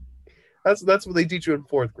 That's what they teach you in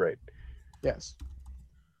 4th grade. Yes.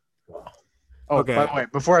 Wow. Oh, Okay. by the way,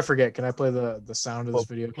 before I forget, can I play the sound of this Well,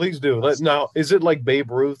 video? Please do. Now, is it like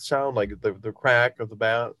Babe Ruth sound, like the crack of the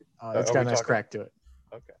bat? It's are got we a nice talking- crack to it.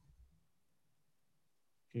 Okay.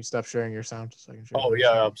 Can you stop sharing your sound just so I can share? Oh my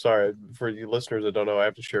yeah, sound? I'm sorry for you listeners that don't know. I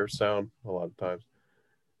have to share sound a lot of times.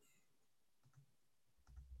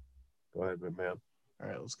 Go ahead, man. All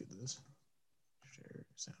right, let's get to this. Share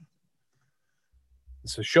sound.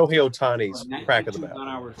 This is Shohei Ohtani's crack of the bat.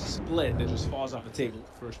 1-hour split that just falls off the table.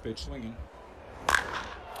 First pitch swinging.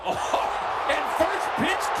 Oh, and first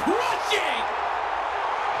pitch crushing.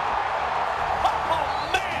 Oh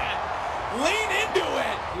man, lean into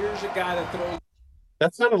it. Here's a guy that throws.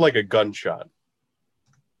 That sounded like a gunshot.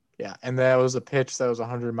 Yeah, and that was a pitch that was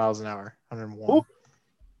 100 miles an hour, 101.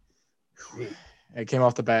 Ooh. It came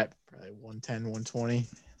off the bat, probably 110, 120.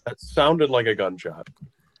 That sounded like a gunshot.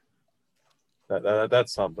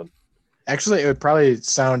 That's something. Actually, it would probably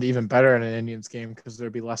sound even better in an Indians game because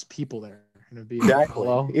there'd be less people there. And it'd be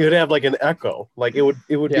hello. It would have like an echo. Like it would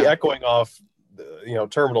be Yeah. echoing off,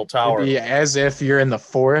 Terminal Tower. It'd be as if you're in the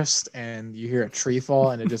forest and you hear a tree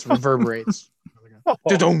fall and it just reverberates.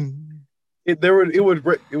 Da-dum. It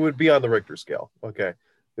would be on the Richter scale. Okay,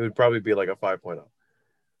 it would probably be like a 5.0.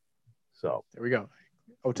 So There we go.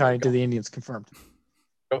 Ohtani to the Indians confirmed.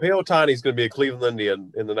 Shohei Ohtani's going to be a Cleveland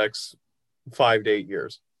Indian in the next 5 to 8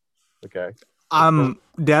 years. Okay. I'm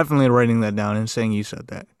definitely writing that down and saying you said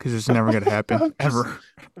that because it's never going to happen ever.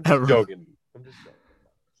 I'm just Ever. joking. I'm just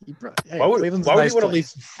joking. Hey, Why would- Cleveland's why a would nice he wanna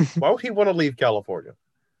place. Why would he want to leave California?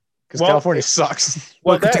 Because Well, California sucks.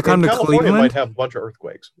 Well, What, to come to California Cleveland? might have a bunch of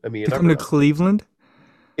earthquakes. I mean, you To never come to know. Cleveland?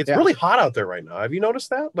 It's Yeah. really hot out there right now. Have you noticed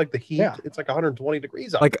that? Like the heat, Yeah. it's like 120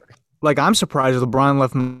 degrees out Like- there. Like, I'm surprised LeBron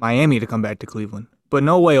left Miami to come back to Cleveland. But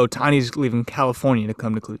no way Otani's leaving California to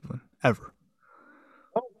come to Cleveland. Ever.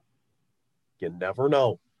 You never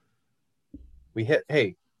know.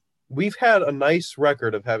 We've had a nice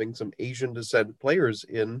record of having some Asian descent players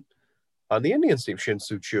on the Indians team.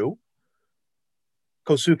 Shin-Soo Choo,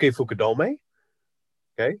 Kosuke Fukudome.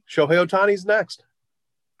 Okay, Shohei Ohtani's next.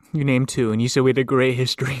 You named two, and you said we had a great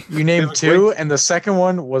history. You named was two, and the second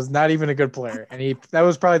one was not even a good player. And that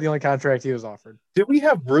was probably the only contract he was offered. Did we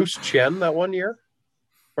have Bruce Chen that one year?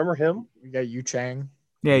 Remember him? We got Yu Chang.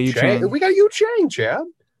 Yeah, you Chang? changed. We got Yu Chang, Chad.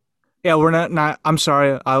 Yeah, we're not. I'm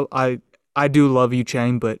sorry. I do love you,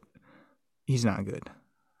 Chang, but he's not good.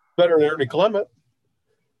 Better than Ernie Clement.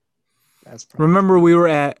 That's probably Remember, we were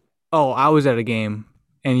at. Oh, I was at a game,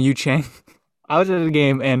 and you Chang. I was at a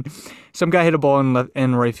game, and some guy hit a ball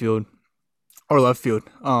in right field or left field.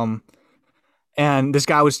 And this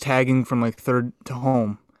guy was tagging from like third to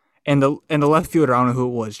home, and the left fielder, I don't know who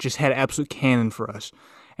it was, just had absolute cannon for us,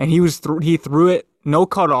 and he threw it no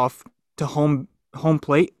cutoff to home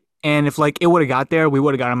plate, and if like it would have got there, we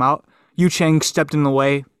would have got him out. Yu Chang stepped in the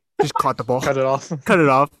way, just caught the ball, cut it off. cut it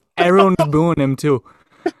off. Everyone was booing him too.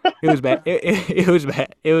 It was bad. It was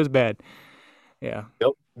bad. It was bad. Yeah.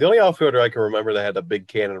 The only outfielder I can remember that had a big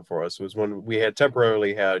cannon for us was when we had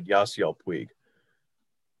temporarily had Yasiel Puig.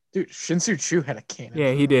 Dude, Shin-Soo Choo had a cannon.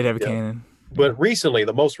 Yeah, he did have a Yeah. cannon. But recently,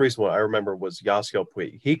 the most recent one I remember was Yasiel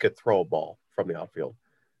Puig. He could throw a ball from the outfield.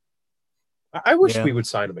 I wish Yeah. we would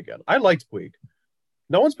sign him again. I liked Puig.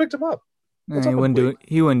 No one's picked him up. What's He up with wouldn't do.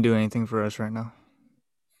 He wouldn't do anything for us right now.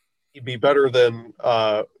 He'd be better than,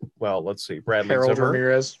 let's see, Bradley Harold Zimmer,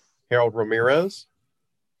 Ramirez. Harold Ramirez.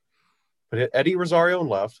 But Eddie Rosario in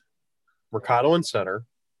left, Mercado in center,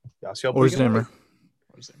 Yasiel Or Puig in Zimmer.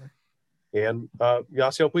 right, and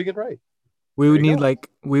Yasiel Puig in right. We would There you need go. like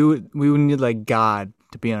we would need like God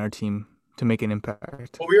to be on our team to make an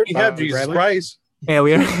impact. Well, we already have Jesus Bradley? Christ. Yeah,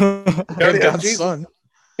 we are. already have God's Jesus. son.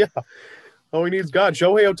 All we need is God.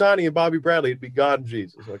 Shohei Ohtani and Bobby Bradley. It'd be God and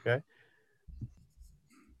Jesus. Okay.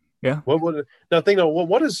 Yeah. What would now think?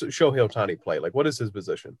 What does Shohei Ohtani play? Like, what is his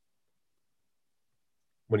position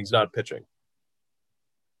when he's not pitching?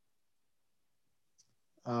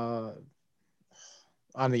 On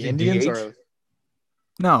the Is he Indians DH? or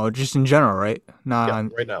No, just in general, right? Not Yeah, on,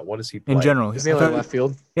 right now, what does he play? in general. is he I like thought- left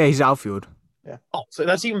field? Yeah, he's outfield. Oh, so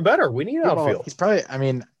that's even better. We need an outfield. He's probably. I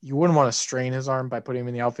mean, you wouldn't want to strain his arm by putting him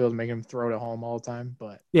in the outfield and making him throw to home all the time.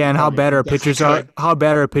 But Yeah, and how Probably bad our definitely pitchers are. could. How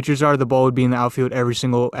bad our pitchers are. The ball would be in the outfield every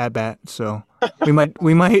single at bat. So we might.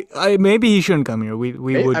 Maybe he shouldn't come here. We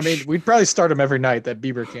would. I mean, we'd probably start him every night that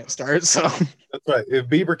Bieber can't start. So That's right. If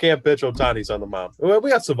Bieber can't pitch, Otani's on the mound. Well,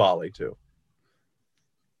 we got Savali too.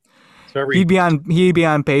 So he'd be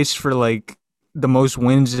on pace for like the most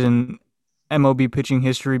wins in MLB pitching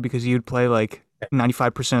history because he would play like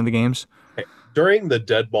 95% of the games. During the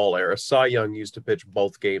dead ball era, Cy Young used to pitch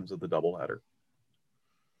both games of the doubleheader.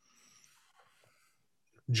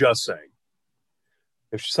 Just saying.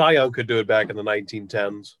 If Cy Young could do it back in the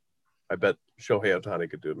 1910s, I bet Shohei Ohtani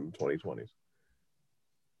could do it in the 2020s.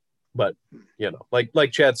 But,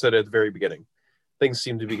 like Chad said at the very beginning, things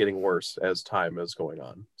seem to be getting worse as time is going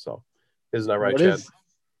on. So, isn't that right, Chad?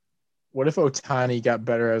 What if Ohtani got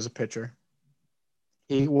better as a pitcher?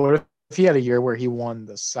 What if he had a year where he won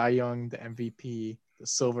the Cy Young, the MVP, the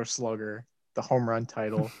Silver Slugger, the home run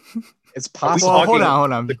title? It's possible. Well,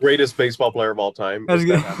 hold on. The greatest baseball player of all time. I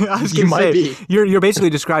was You might be. You're basically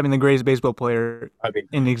describing the greatest baseball player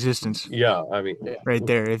in existence. Yeah, right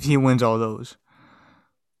there. If he wins all those,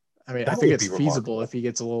 I think it's feasible if he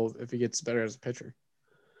gets better as a pitcher.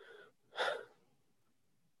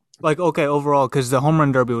 Like, okay, overall, because the home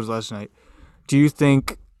run derby was last night. Do you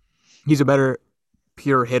think he's a better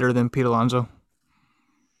pure hitter than Pete Alonso?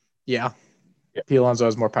 Yeah. Pete Alonso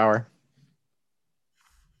has more power.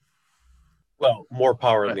 Well, more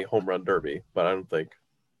power in the home run derby, but I don't think.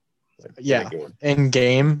 In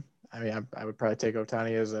game, I would probably take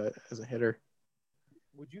Ohtani as a hitter.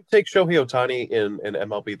 Would you take Shohei Ohtani in an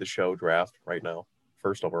MLB The Show draft right now,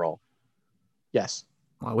 first overall? Yes.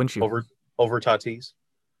 Why wouldn't you? Over Tatis?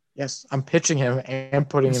 Yes, I'm pitching him and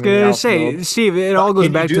putting him. I was going to say, Steve, it all goes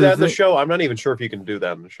back to do that in the show. I'm not even sure if you can do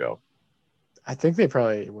that in the show. I think they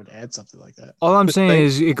probably would add something like that. All I'm saying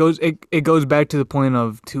is it goes back to the point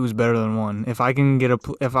of 2 is better than 1. If I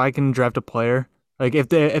can draft a player, like if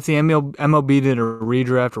the MLB did a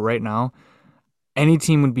redraft right now, any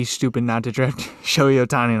team would be stupid not to draft Shohei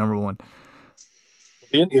Ohtani number 1.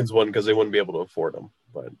 The Indians won because they wouldn't be able to afford him,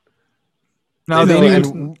 but no,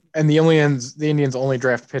 the Indians only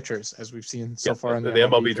draft pitchers, as we've seen so far in the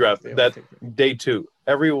MLB draft. That day 2,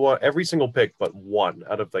 every single pick but 1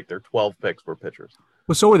 out of like their 12 picks were pitchers.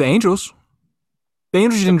 Well, so were the Angels. The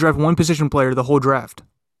Angels didn't draft one position player the whole draft.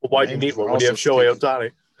 Well, why do you need one when you have Shohei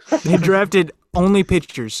Ohtani? They drafted only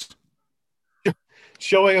pitchers.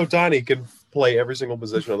 Shohei Ohtani can play every single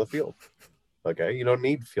position on the field. Okay, you don't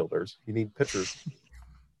need fielders. You need pitchers.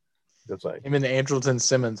 That's like him and Andrelton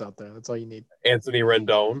Simmons out there. That's all you need. Anthony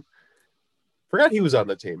Rendon. Forgot he was on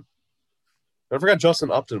the team. I forgot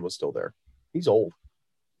Justin Upton was still there. He's old.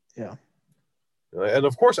 Yeah. And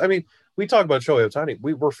of course, we talk about Shohei Ohtani.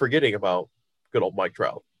 We were forgetting about good old Mike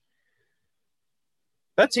Trout.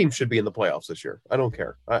 That team should be in the playoffs this year. I don't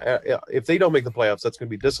care. If they don't make the playoffs, that's going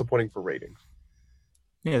to be disappointing for ratings.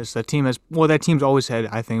 Yes, that team's always had,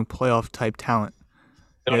 I think, playoff type talent.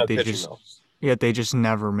 Yet they just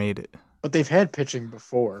never made it. But they've had pitching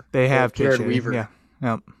before. They have Jared pitching. Weaver. Yeah.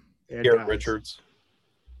 Yep. Garrett Richards.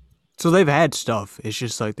 So they've had stuff. It's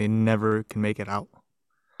just like they never can make it out.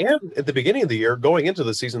 And at the beginning of the year, going into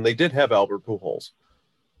the season, they did have Albert Pujols.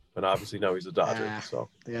 And obviously now he's a Dodger. So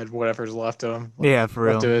they had whatever's left of him. Yeah, for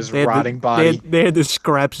real. To his rotting body. They had the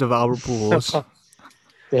scraps of Albert Pujols.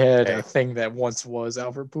 They had a thing that once was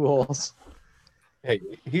Albert Pujols. Hey,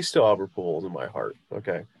 he's still Albert Pujols in my heart.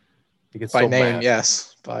 Okay. He gets by so name, mad.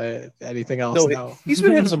 yes. By anything else, no. He's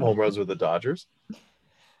been hitting some home runs with the Dodgers.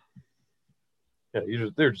 Yeah,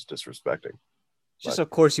 they're just disrespecting. Just of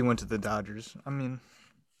course he went to the Dodgers.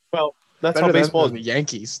 Well, that's Better how baseball is. The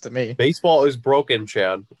Yankees to me. Baseball is broken,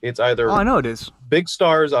 Chad. It's either I know it is. Big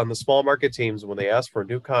stars on the small market teams. When they ask for a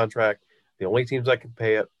new contract, the only teams that can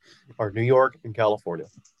pay it are New York and California.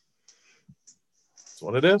 That's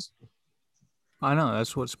what it is. I know.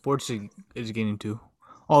 That's what sports is getting to.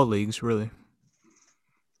 All leagues, really.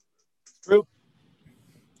 True.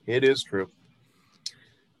 It is true.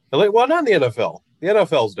 Well, not in the NFL. The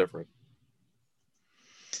NFL is different.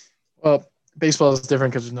 Well, baseball is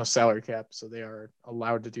different because there's no salary cap, so they are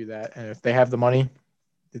allowed to do that. And if they have the money,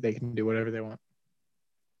 they can do whatever they want.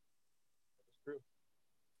 True.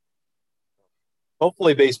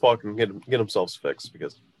 Hopefully, baseball can get themselves fixed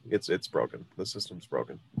because it's broken. The system's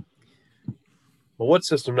broken. But what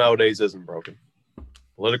system nowadays isn't broken?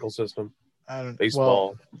 Political system,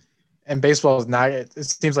 baseball. And baseball is not. It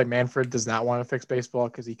seems like Manfred does not want to fix baseball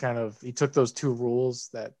because he took those 2 rules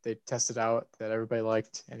that they tested out that everybody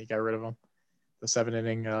liked and he got rid of them. The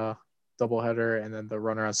 7-inning doubleheader and then the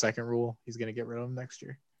runner on second rule. He's going to get rid of them next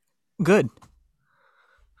year. Good.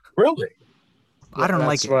 Really? I don't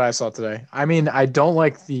like it. That's what I saw today. I don't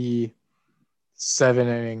like the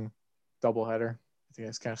 7-inning doubleheader. I think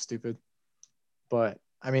that's kind of stupid. But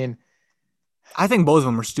I think both of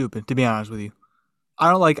them are stupid, to be honest with you.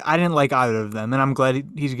 I didn't like either of them, and I'm glad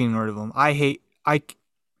he's getting rid of them.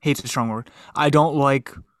 Hate's a strong word. I don't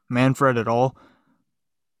like Manfred at all,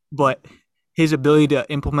 but his ability to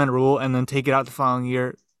implement a rule and then take it out the following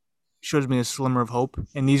year shows me a slimmer of hope.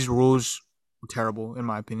 And these rules were terrible, in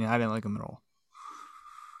my opinion. I didn't like them at all.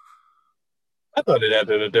 I thought it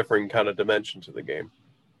added a different kind of dimension to the game.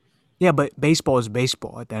 Yeah, but baseball is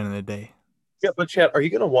baseball at the end of the day. Yeah, but Chad, are you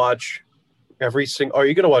going to watch every single? Are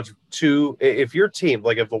you going to watch two? If your team,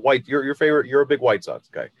 like if the your favorite, you're a big White Sox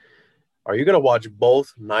guy. Are you going to watch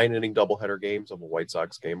both 9-inning doubleheader games of a White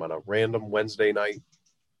Sox game on a random Wednesday night?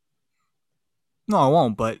 No, I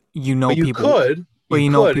won't. But you know, But you people could. But You you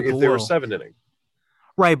know could people if they were will. 7-inning.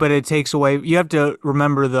 right. But it takes away. You have to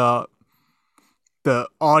remember the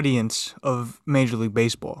audience of Major League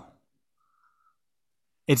Baseball.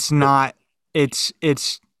 It's not. It's.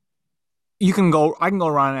 You can go. I can go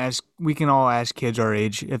around and ask. We can all ask kids our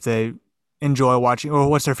age if they enjoy watching or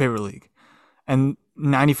what's their favorite league, and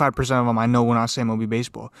 95% of them I know will not say MLB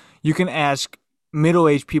baseball. You can ask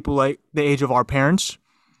middle-aged people like the age of our parents.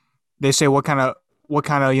 They say what kind of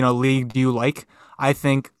league do you like? I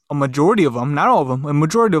think a majority of them, not all of them, a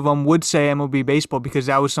majority of them would say MLB baseball because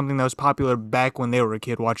that was something that was popular back when they were a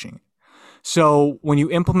kid watching it. So when you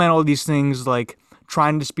implement all these things like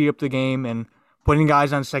trying to speed up the game and putting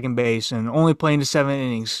guys on second base and only playing to 7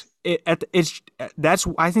 innings,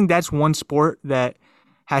 I think that's one sport that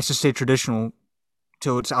has to stay traditional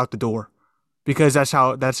till it's out the door, because that's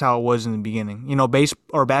how it was in the beginning. You know,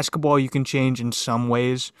 basketball you can change in some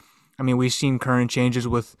ways. I mean, we've seen current changes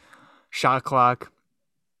with shot clock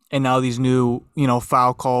and now these new,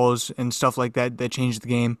 foul calls and stuff like that change the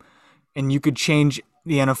game. And you could change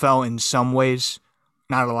the NFL in some ways,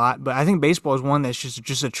 not a lot, but I think baseball is one that's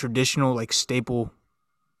just a traditional like staple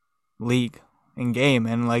league and game.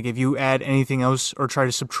 And like if you add anything else or try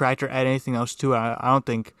to subtract or add anything else to it, I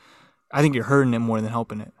think you're hurting it more than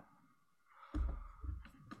helping it.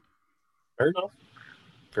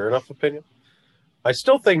 Fair enough opinion. I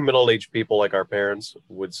still think middle-aged people like our parents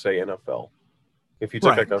would say NFL. If you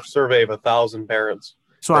took Right. like a survey of 1,000 parents,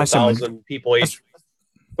 So I said 1,000 people aged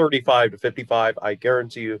 35 to 55, I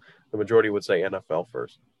guarantee you the majority would say NFL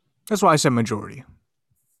first. that's why I said majority.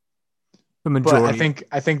 The But majority.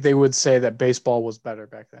 I think they would say that baseball was better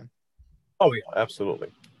back then. Oh yeah, absolutely.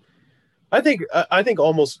 I think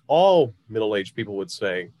almost all middle-aged people would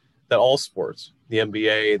say that all sports, the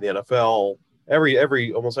NBA, the NFL,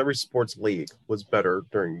 almost every sports league was better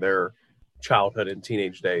during their childhood and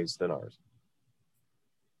teenage days than ours.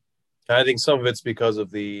 And I think some of it's because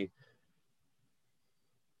of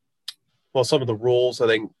some of the rules. I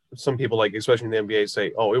think some people, like especially in the NBA,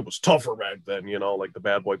 say, "Oh, it was tougher back then," like the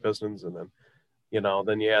bad boy Pistons, and then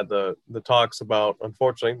then you had the talks about.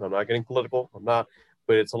 Unfortunately, I'm not getting political. I'm not,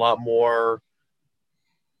 but it's a lot more.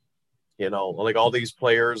 Like all these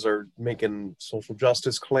players are making social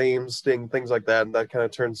justice claims, things like that, and that kind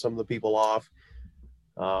of turns some of the people off.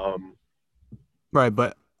 Right,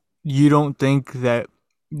 but you don't think that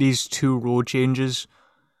these two rule changes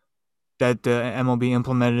that the MLB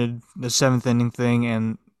implemented, the 7th inning thing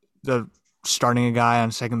and the starting a guy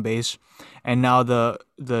on second base, and now the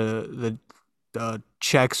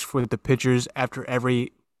checks for the pitchers after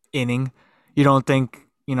every inning, you don't think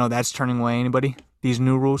that's turning away anybody? These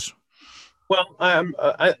new rules. Well,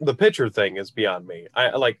 the pitcher thing is beyond me. I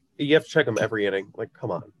like you have to check them every inning. Like,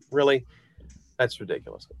 come on, really? That's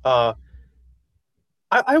ridiculous. I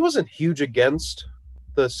wasn't huge against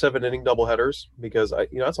the 7-inning doubleheaders because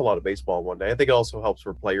that's a lot of baseball in one day. I think it also helps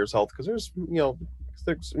for players' health because there's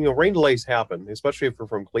rain delays happen, especially if you're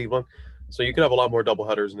from Cleveland, so you can have a lot more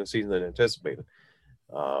doubleheaders in a season than anticipated.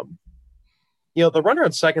 The runner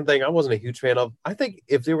on second thing I wasn't a huge fan of. I think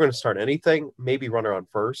if they were going to start anything, maybe runner on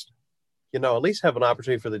first. At least have an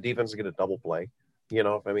opportunity for the defense to get a double play.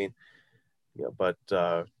 If I mean, but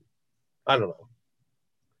I don't know.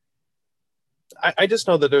 I just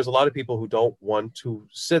know that there's a lot of people who don't want to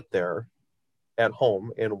sit there at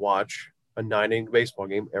home and watch a 9-inning baseball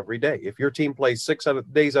game every day. If your team plays 6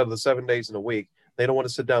 days out of the 7 days in a week, they don't want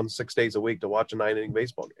to sit down 6 days a week to watch a 9-inning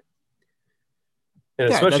baseball game. And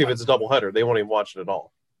Yeah, especially if it's a doubleheader, they won't even watch it at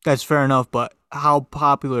all. That's fair enough, but how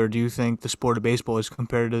popular do you think the sport of baseball is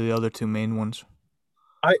compared to the other two main ones?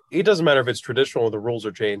 It doesn't matter if it's traditional or the rules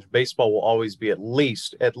are changed. Baseball will always be at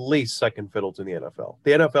least second fiddle to the NFL.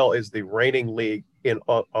 The NFL is the reigning league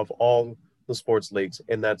of all the sports leagues,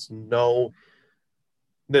 and there's no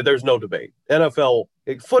debate. NFL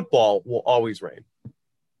football will always reign.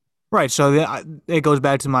 Right, so it goes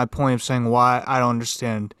back to my point of saying why I don't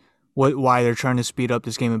understand why they're trying to speed up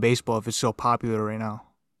this game of baseball if it's so popular right now.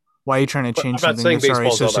 Why are you trying to change I'm not something saying that's already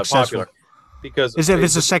baseball's so not that successful? popular. Because As if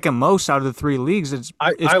it's the second most out of the 3 leagues, it's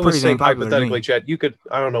I pretty was saying damn popular to me. hypothetically, Chad, you could,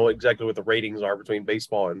 I don't know exactly what the ratings are between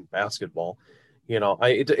baseball and basketball.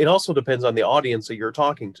 It also depends on the audience that you're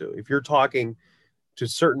talking to. If you're talking to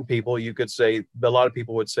certain people, you could say a lot of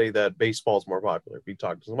people would say that baseball is more popular. If you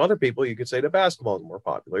talk to some other people, you could say that basketball is more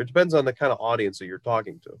popular. It depends on the kind of audience that you're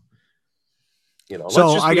talking to.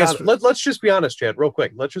 So I guess let's just be honest, Chad, real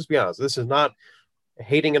quick. Let's just be honest. This is not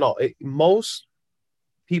hating at all. Most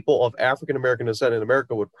people of African American descent in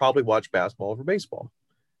America would probably watch basketball over baseball.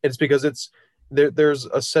 It's because there's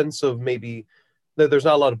a sense of maybe that there's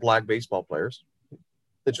not a lot of black baseball players.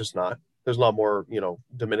 It's just not. There's a lot more,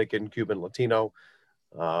 Dominican, Cuban, Latino.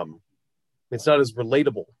 It's not as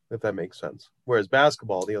relatable, if that makes sense. Whereas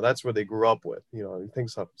basketball, that's where they grew up with,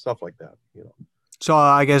 things stuff like that. So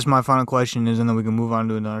I guess my final question is, and then we can move on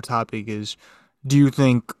to another topic, is do you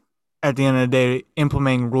think at the end of the day,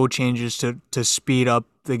 implementing rule changes to speed up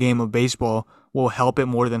the game of baseball will help it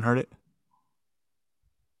more than hurt it?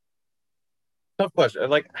 Tough question.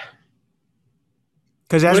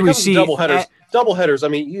 Because as we see, doubleheaders. I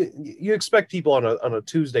mean, you expect people on a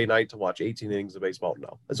Tuesday night to watch 18 innings of baseball?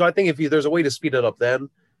 No. And so I think if there's a way to speed it up, then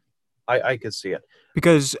I could see it.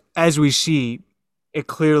 Because as we see, it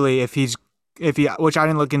clearly, if he, which I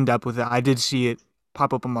didn't look in depth with it, I did see it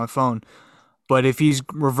pop up on my phone. But if he's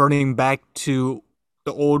reverting back to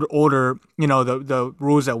the older, the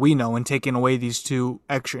rules that we know and taking away these 2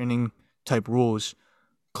 extra inning type rules,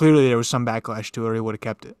 clearly there was some backlash to it, or he would have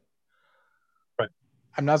kept it.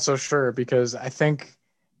 I'm not so sure because I think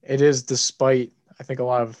it is, despite I think a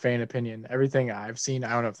lot of fan opinion, everything I've seen. I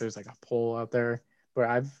don't know if there's like a poll out there, but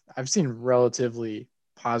I've seen relatively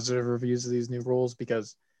positive reviews of these new rules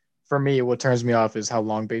because for me, what turns me off is how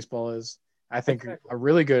long baseball is. I think a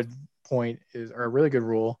really good point is, or a really good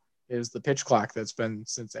rule is the pitch clock that's been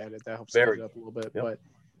since added. That helps speed it up a little bit. Yep. But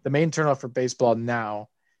the main turnoff for baseball now,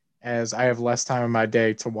 as I have less time in my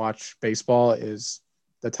day to watch baseball, is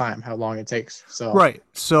the time, how long it takes. So right.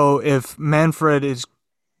 So if Manfred is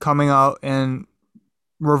coming out and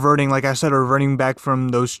reverting back from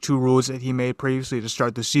those 2 rules that he made previously to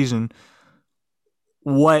start the season,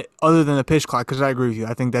 what other than the pitch clock? Because I agree with you,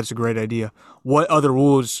 I think that's a great idea. What other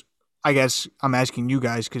rules? I guess I'm asking you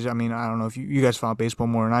guys because I mean I don't know if you guys follow baseball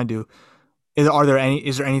more than I do. Is there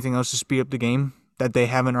anything else to speed up the game that they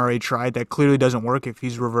haven't already tried that clearly doesn't work if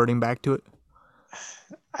he's reverting back to it?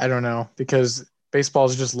 I don't know because baseball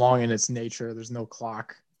is just long in its nature. There's no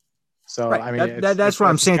clock. So, right. I mean, that's what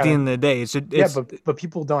I'm saying at the end of the day. But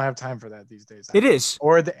people don't have time for that these days. It is.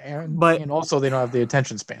 And also they don't have the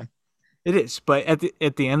attention span. It is. But at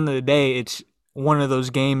the end of the day, it's one of those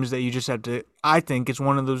games that you just have to, I think it's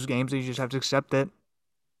one of those games that you just have to accept that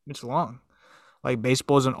it's long. Like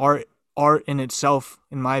baseball is an art in itself,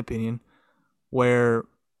 in my opinion, where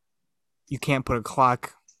you can't put a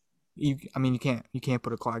clock. You can't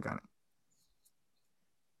put a clock on it.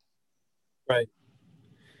 Right.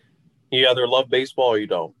 You either love baseball or you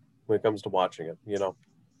don't when it comes to watching it,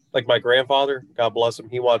 Like my grandfather, God bless him,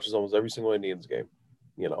 he watches almost every single Indians game,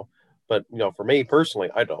 But, for me personally,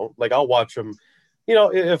 I don't. Like I'll watch them,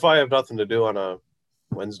 if I have nothing to do on a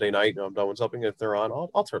Wednesday night, I'm done with something, if they're on,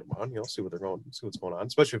 I'll turn them on, see what's going on,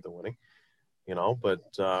 especially if they're winning, But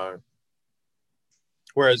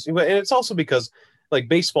whereas, and it's also because like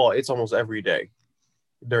baseball, it's almost every day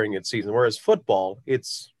during its season, whereas football,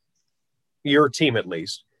 it's your team at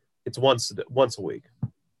least. It's once a week.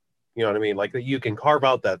 You know what I mean? Like you can carve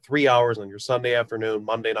out that 3 hours on your Sunday afternoon,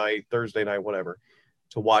 Monday night, Thursday night, whatever,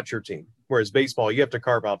 to watch your team. Whereas baseball, you have to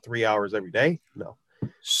carve out 3 hours every day. No.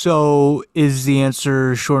 So is the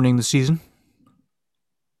answer shortening the season?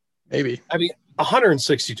 Maybe. I mean,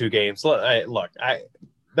 162 games. I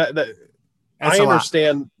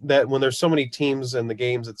understand that when there's so many teams in the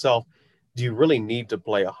games itself, do you really need to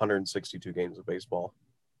play 162 games of baseball?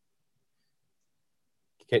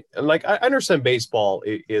 Like I understand baseball,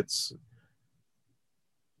 it's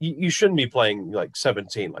you shouldn't be playing like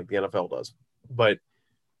 17 like the NFL does, but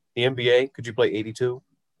the NBA, could you play 82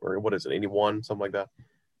 or what is it, 81, something like that?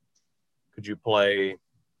 Could you play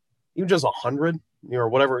even just 100 or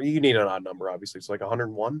whatever? You need an odd number, obviously. It's like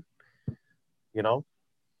 101. Could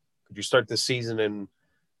you start this season in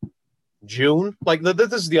June? Like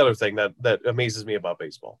this is the other thing that amazes me about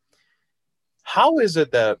baseball. How is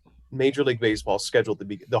it that Major League Baseball scheduled to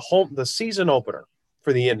be the season opener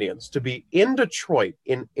for the Indians to be in Detroit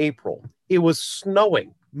in April? It was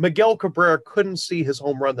snowing. Miguel Cabrera couldn't see his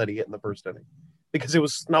home run that he hit in the first inning because it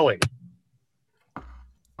was snowing.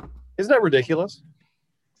 Isn't that ridiculous?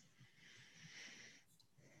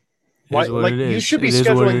 Why? Like you should be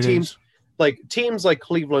scheduling teams like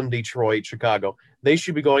Cleveland, Detroit, Chicago. They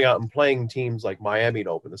should be going out and playing teams like Miami to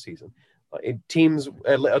open the season. Teams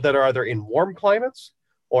that are either in warm climates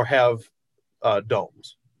or have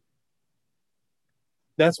domes.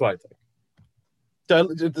 That's what I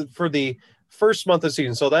think. For the first month of the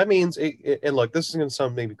season. So that means, and look, this is going to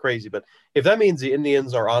sound maybe crazy, but if that means the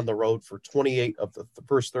Indians are on the road for 28 of the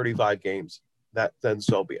first 35 games, then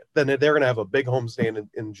so be it. Then they're going to have a big homestand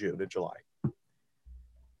in June and July. And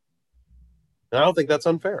I don't think that's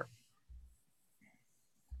unfair.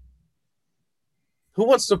 Who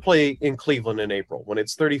wants to play in Cleveland in April when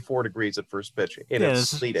it's 34 degrees at first pitch and it's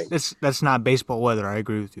sleeting? That's not baseball weather. I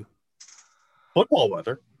agree with you. Football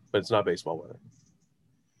weather, but it's not baseball weather.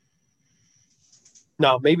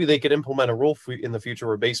 Now, maybe they could implement a rule in the future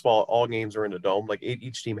where baseball, all games are in a dome. Like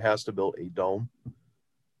each team has to build a dome.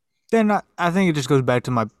 Then I think it just goes back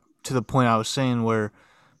to the point I was saying where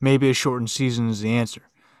maybe a shortened season is the answer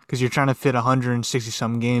because you're trying to fit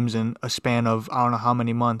 160-some games in a span of I don't know how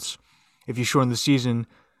many months. If you shorten the season,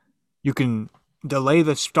 you can delay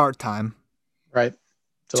the start time, Right.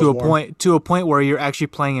 to a point where you're actually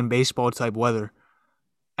playing in baseball type weather,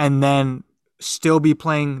 and then still be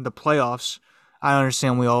playing the playoffs. I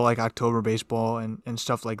understand we all like October baseball and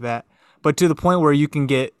stuff like that, but to the point where you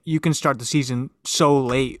can start the season so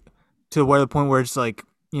late to where the point where it's like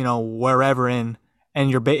wherever in and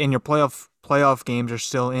your playoff games are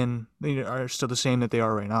still the same that they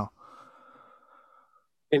are right now.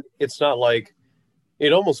 And it's not like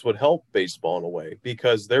it almost would help baseball in a way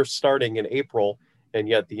because they're starting in April and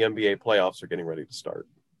yet the NBA playoffs are getting ready to start.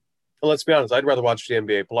 And let's be honest, I'd rather watch the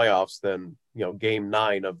NBA playoffs than, game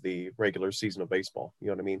 9 of the regular season of baseball. You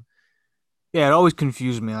know what I mean? Yeah, it always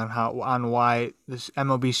confused me on why this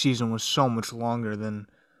MLB season was so much longer than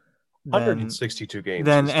 162 games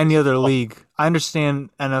than any other league. I understand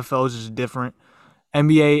NFL's is different.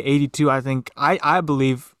 NBA 82, I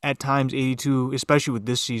believe at times 82, especially with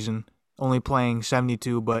this season, only playing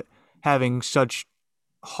 72, but having such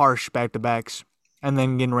harsh back-to-backs and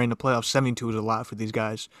then getting right into playoffs, 72 is a lot for these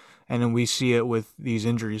guys. And then we see it with these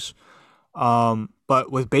injuries. But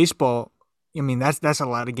with baseball, that's a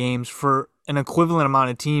lot of games for an equivalent amount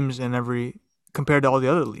of teams compared to all the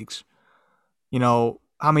other leagues. How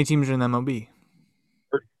many teams are in the MLB?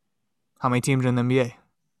 30. How many teams are in the NBA?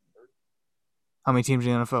 How many teams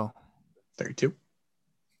in the NFL? 32.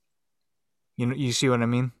 You see what I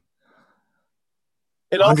mean?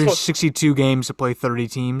 And also, 162 games to play 30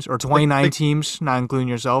 teams or 29 teams, not including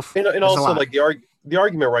yourself. And also, like the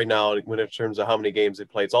argument right now, when in terms of how many games they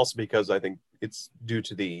play, it's also because I think it's due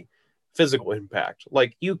to the physical impact.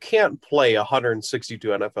 Like you can't play 162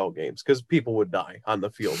 NFL games because people would die on the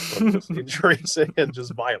field from just injuries and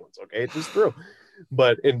just violence. Okay, it's just true.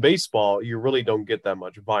 But in baseball, you really don't get that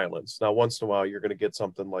much violence. Now, once in a while, you're going to get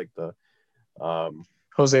something like the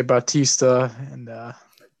Jose Bautista and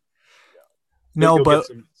no, but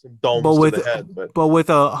some domes with to the head. But with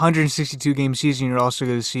a 162 game season, you're also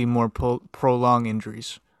going to see more prolonged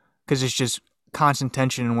injuries because it's just constant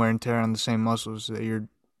tension and wear and tear on the same muscles that you're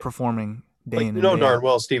performing day in and day out. Darn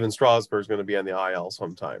well Steven Strasburg is going to be on the IL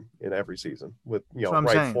sometime in every season with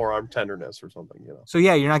forearm tenderness or something. So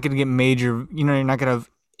yeah, you're not going to get major. You're not going to have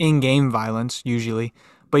in-game violence usually,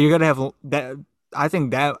 but you're going to have that. I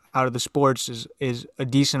think that out of the sports is a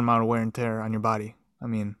decent amount of wear and tear on your body.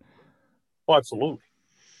 Oh, absolutely.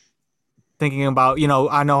 Thinking about,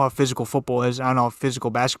 I know how physical football is, I know how physical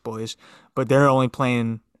basketball is, but they're only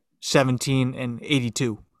playing 17 and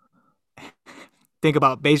 82. Think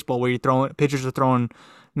about baseball where pitchers are throwing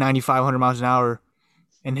 9,500 miles an hour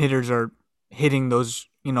and hitters are hitting those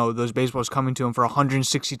baseballs coming to them for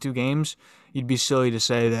 162 games. You'd be silly to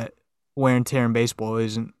say that wear and tear in baseball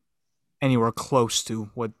isn't anywhere close to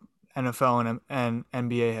what NFL and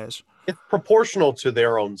NBA has. It's proportional to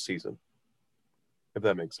their own season, if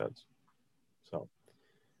that makes sense. So,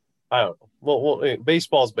 I don't know. Well,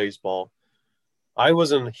 baseball's baseball. I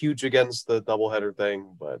wasn't huge against the doubleheader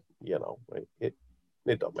thing, but,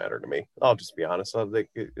 it don't matter to me. I'll just be honest.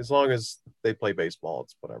 As long as they play baseball,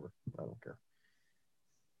 it's whatever. I don't care.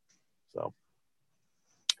 So,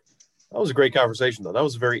 that was a great conversation, though. That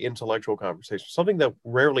was a very intellectual conversation. Something that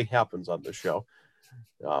rarely happens on this show,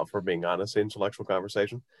 for being honest, intellectual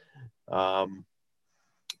conversation.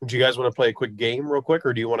 Do you guys want to play a quick game real quick,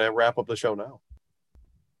 or do you want to wrap up the show now?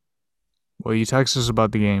 Well, you texted us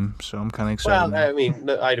about the game, so I'm kind of excited.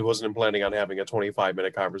 Well, I wasn't planning on having a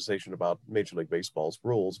 25-minute conversation about Major League Baseball's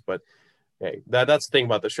rules, but hey, that's the thing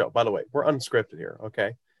about the show. By the way, we're unscripted here,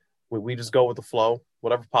 okay? We just go with the flow.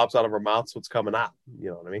 Whatever pops out of our mouths, what's coming out. You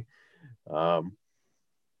know what I mean?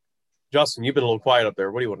 Justin, you've been a little quiet up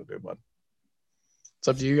there. What do you want to do, bud? It's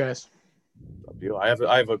up to you guys. It's up to you. I have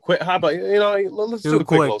a quick. How about let's do a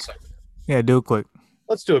quick little segment. Yeah, do it quick.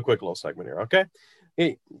 Let's do a quick little segment here, okay?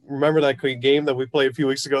 Hey, remember that quick game that we played a few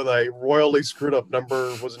weeks ago that I royally screwed up?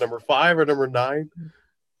 Number 5 or number 9?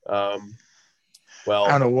 Well, I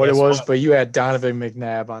don't know what it guess was, but you had Donovan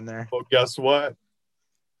McNabb on there. Well, guess what?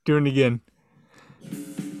 Doing it again.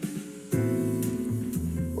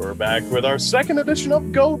 We're back with our second edition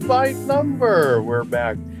of Goat by Number. We're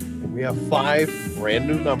back. And we have 5 brand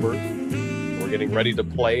new numbers. We're getting ready to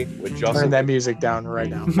play with Turn Justin. that music down right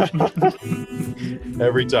now.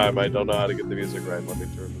 Every time I don't know how to get the music right, let me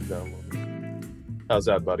turn this down a little bit. How's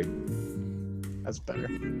that, buddy? That's better.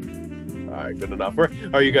 All right, good enough.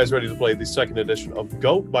 Are you guys ready to play the second edition of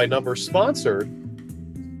Goat by Number, sponsored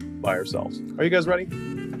by ourselves? Are you guys ready?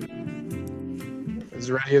 As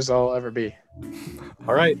ready as I'll ever be.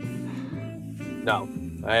 All right. Now,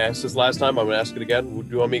 I asked this last time. I'm going to ask it again. Do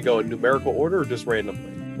you want me to go in numerical order or just randomly?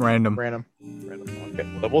 Random. Random. Random. Okay.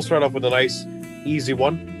 Well, then we'll start off with a nice, easy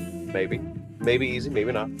one. Maybe. Maybe easy,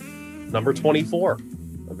 maybe not. Number 24.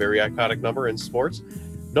 A very iconic number in sports.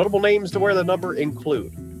 Notable names to wear the number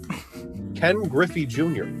include Ken Griffey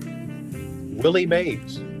Jr., Willie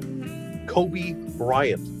Mays, Kobe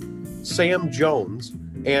Bryant, Sam Jones,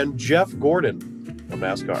 and Jeff Gordon of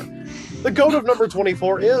NASCAR. The GOAT of number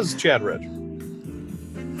 24 is Chad Ridge.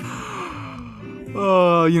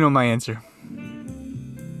 Oh, you know my answer.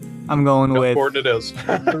 I'm going Jeff with. Gordon it is.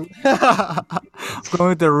 I'm going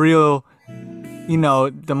with the real,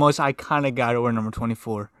 the most iconic guy to wear number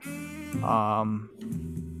 24.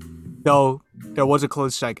 Though there was a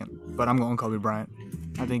close second, but I'm going Kobe Bryant.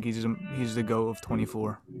 I think he's the GOAT of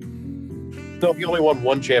 24. No, he only won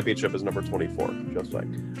one championship as number 24, just like.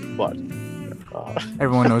 But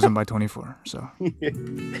Everyone knows him by 24. So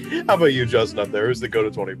how about you, Justin, up there? Who's the GOAT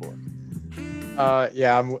of 24?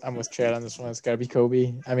 Yeah, I'm with Chad on this one. It's got to be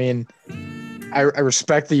Kobe. I mean, I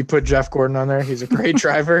respect that you put Jeff Gordon on there. He's a great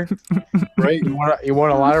driver. Right? He won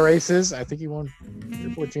a lot of races. I think he won 3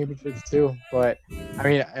 or 4 championships too. But I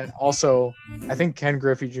mean, and also, I think Ken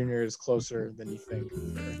Griffey Jr. is closer than you think.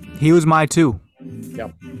 he was my 2.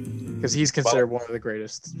 Yep, because he's considered one of the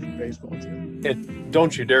greatest in baseball too. And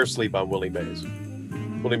don't you dare sleep on Willie Mays.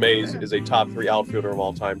 Willie Mays is a top 3 outfielder of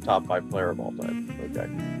all time, top 5 player of all time. Okay,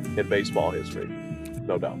 in baseball history,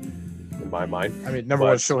 no doubt, in my mind. I mean, number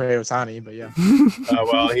one is Shohei Ohtani, but yeah.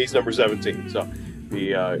 Well, he's number 17. So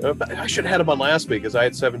I should have had him on last week because I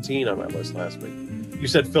had 17 on my list last week. You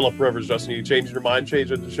said Phillip Rivers, Justin. You changed your mind,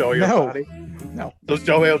 changed it to Shohei Ohtani? No, So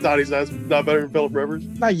Shohei Ohtani's not better than Phillip Rivers?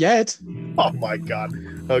 not yet. Oh my God.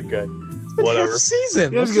 Okay. It's been Whatever. half a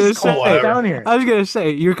season. I was Let's gonna just calm say- it down here. I was gonna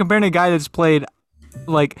say you're comparing a guy that's played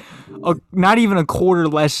like not even a quarter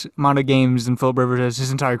less amount of games than Phillip Rivers has his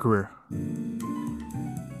entire career.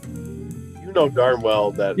 You know darn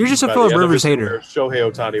well that You're just a by Phillip the end of Rivers his hater. career,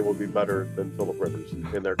 Shohei Ohtani will be better than Phillip Rivers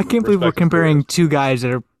in their I can't believe we're respective comparing careers. 2 guys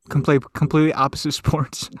that are completely opposite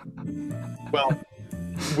sports. Well,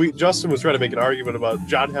 Justin was trying to make an argument about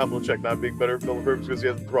John Havlicek not being better than Phillip Rivers because he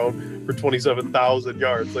hasn't thrown for 27,000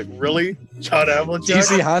 yards. Like, really? John Havlicek? Do you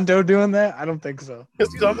see Hondo doing that? I don't think so.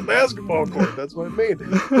 Because he's on the basketball court. That's what I mean.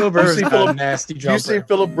 Phillip Rivers see got a Phillip- nasty Do you see jumper.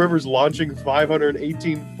 Phillip Rivers launching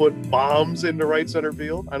 518-foot bombs into right center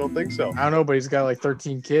field? I don't think so. I don't know, but he's got like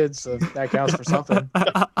 13 kids, so that counts for something.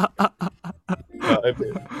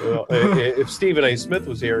 If Stephen A. Smith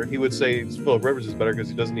was here, he would say Phillip Rivers is better because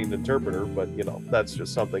he doesn't need an interpreter, but, that's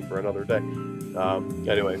just something for another day.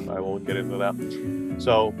 Anyway, I won't get into that.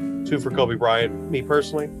 So, 2 for Kobe Bryant. Me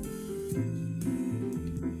personally,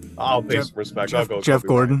 I'll pay some respect. I'll go with Jeff Kobe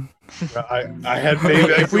Gordon. Bryant. I had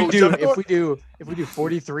maybe if we do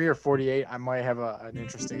 43 or 48, I might have an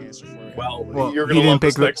interesting answer for you. Well, you're he going to didn't love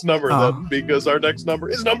this pick the- next number Oh. then, because our next number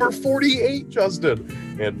is number 48, Justin.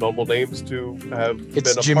 And notable names to have It's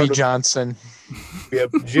been a Jimmy part of. Johnson. We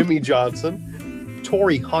have Jimmy Johnson,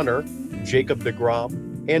 Torrey Hunter, Jacob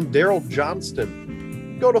DeGrom, and Daryl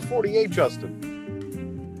Johnston. Go to 48, Justin.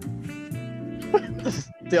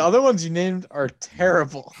 The other ones you named are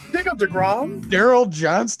terrible. Jacob DeGrom? Daryl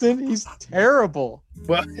Johnston, he's terrible.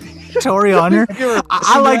 Well, Tory Hunter. Have you ever I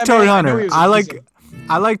listened to like that Tory man? I Hunter. knew he was I like amazing.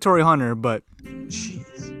 I like Tory Hunter, but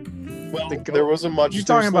Jeez. well, The goat. there wasn't much. You're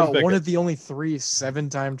talking Slim about one Pickett. of the only 3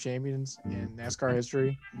 7-time champions in NASCAR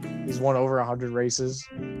history. He's won over 100 races.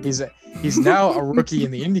 He's now a rookie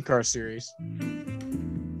in the IndyCar series.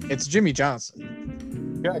 It's Jimmy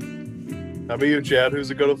Johnson. How about you, Chad?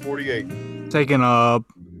 Who's a go to 48? taking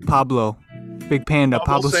Pablo, Big Panda,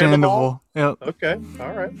 Pablo Pablo Sandoval? Sandoval. Yep. Okay,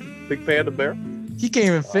 all right. Big Panda Bear. He can't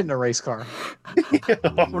even fit in a race car.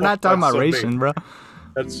 We're not talking about That's so racing, mean. bro.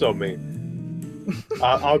 That's so mean.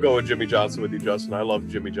 I'll go with Jimmy Johnson with you, Justin. I love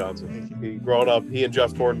Jimmy Johnson. He growing up, he and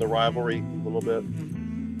Jeff Gordon, the rivalry a little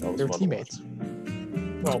bit. That was They're fun to teammates.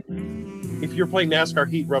 watch. Well, if you're playing NASCAR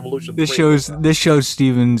Heat Revolution, This 3, shows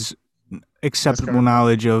Steven's acceptable NASCAR.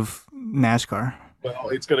 knowledge of NASCAR. Well,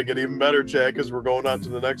 it's going to get even better, Chad, because we're going on to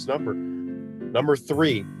the next number. Number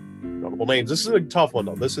 3, notable names. This is a tough one,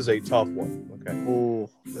 though. This is a tough one. Okay. Oh,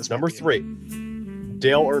 this Number might be 3,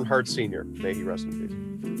 Dale Earnhardt Sr. May he rest in peace.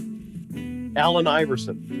 Allen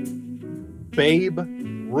Iverson, Babe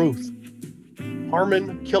Ruth,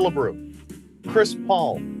 Harmon Killebrew, Chris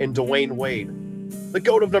Paul, and Dwayne Wade. The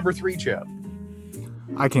GOAT of number 3, Chad.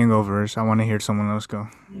 I can't go first. I want to hear someone else go.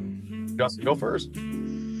 Justin, go first. Oh,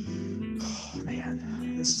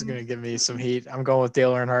 man, this is gonna give me some heat. I'm going with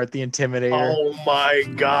Dale Earnhardt, the Intimidator. Oh my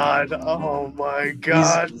God! Oh my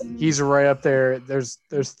God! He's right up there. There's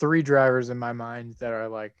 3 drivers in my mind that are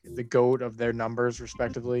like the GOAT of their numbers,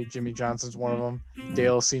 respectively. Jimmy Johnson's one of them.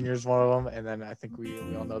 Dale Sr.'s one of them, and then I think we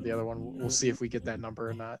all know the other one. We'll see if we get that number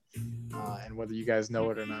or not, and whether you guys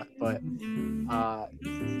know it or not. But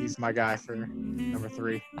he's my guy for number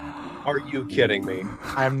 3. Are you kidding me?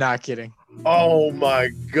 I'm not kidding. Oh my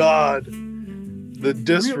God! The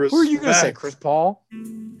disrespect. Who are you gonna say, Chris Paul?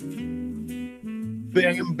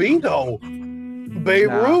 Bambino, Babe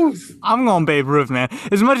Nah. Ruth. I'm going Babe Ruth, man.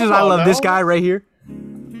 As much as Come I on love this now. guy right here,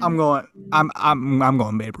 I'm going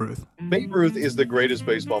Babe Ruth. Babe Ruth is the greatest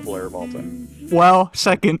baseball player of all time. Well,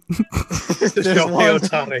 second. There's Shohei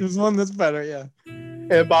Ohtani. there's one that's better. Yeah.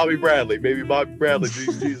 And Bobby Bradley. Maybe Bobby Bradley,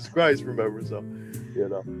 Jesus Christ, remembers him. You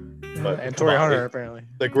know. But And come Torrey on, Hunter apparently.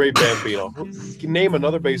 the great Bambino. Name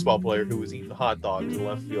another baseball player who was eating hot dogs in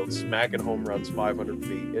left field, smacking home runs 500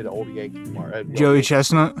 feet in old Yankee Park. Joey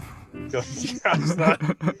Chestnut.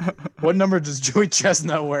 What number does Joey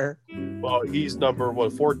Chestnut wear? Well, he's number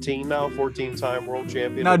 14 now, 14-time world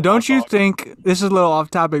champion. Now, of don't hot you dogs. think this is a little off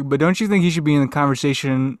topic, but don't you think he should be in the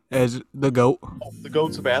conversation as the GOAT? The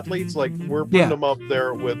goats of athletes? Like we're putting Yeah. them up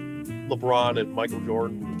there with LeBron and Michael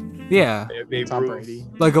Jordan, Yeah, and Babe Tom Ruth. Brady.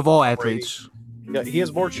 like of all athletes. Yeah, he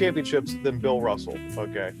has more championships than Bill Russell.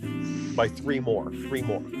 Okay, by 3 more. 3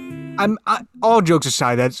 more. All jokes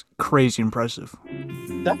aside, that's crazy impressive.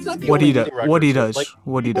 That's not the What only he does. winning What he records. does. Like,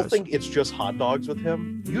 What he people does. think it's just hot dogs with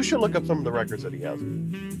him. You should look up some of the records that he has.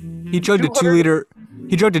 He chugged a 200 2-liter.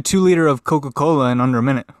 He chugged a 2-liter of Coca-Cola in under a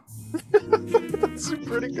minute. That's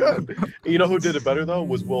pretty good. You know who did it better though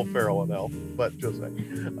was Will Ferrell on Elf. But just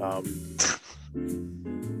saying.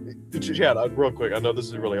 Chad, real quick. I know this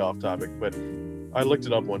is really off topic, but I looked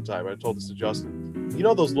it up one time. I told this to Justin. You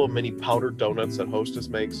know those little mini powdered donuts that Hostess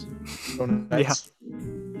makes? Donuts.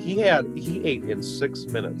 He ate in 6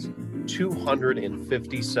 minutes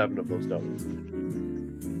 257 of those donuts.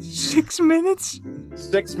 6 minutes?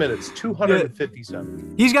 6 minutes,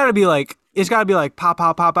 257. He's got to be like. It's got to be like pop,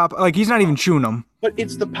 pop, pop, pop. Like he's not even chewing them. But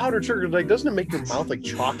it's the powdered sugar. Like, doesn't it make your mouth like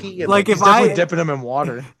chalky? And, Like, He's if definitely I- dipping them in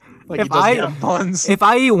water. Like If he does I- the buns. If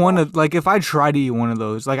I eat one of, like, if I try to eat one of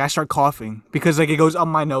those, like, I start coughing because, like, it goes up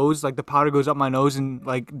my nose, like, the powder goes up my nose and,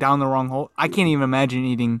 like, down the wrong hole. I can't even imagine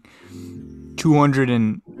eating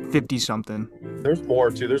 250 something. there's more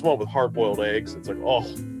too. There's one with hard-boiled eggs. It's like, oh,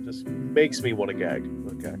 just makes me want to gag.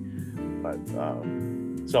 Okay, but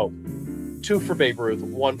so 2 for Babe Ruth,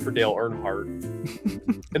 1 for Dale Earnhardt.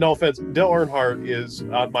 And no offense, Dale Earnhardt is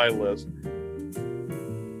on my list.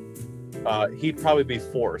 He'd probably be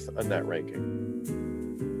 4th on that ranking.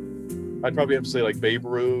 I'd probably have to say like Babe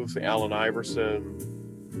Ruth, Allen Iverson,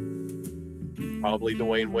 probably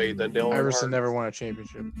Dwayne Wade, then Dale Iverson Earnhardt. never won a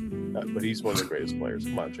championship. But he's one of the greatest players.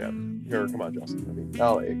 Come on, Chad. Here, come on, Justin. I mean,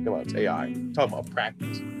 LA, come on, it's AI. Talking about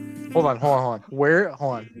practice. Hold on.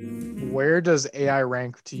 Where does AI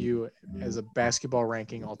rank to you as a basketball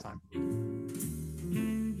ranking all time?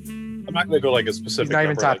 I'm not going to go like a specific He's not even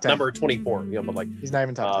number, top like 10. number 24. You know, but like, He's not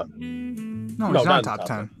even top 10. No, no, he's not in top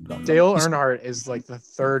 10. No. Dale Earnhardt is like the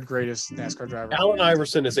 3rd greatest NASCAR driver. Allen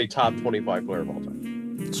Iverson is a top 25 player of all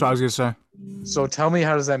time. So I was going to say. So tell me,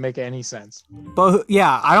 how does that make any sense? But,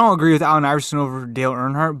 yeah, I don't agree with Allen Iverson over Dale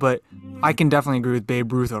Earnhardt, but I can definitely agree with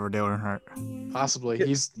Babe Ruth over Dale Earnhardt. Possibly.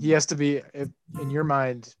 Yeah. He has to be, in your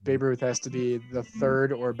mind, Babe Ruth has to be the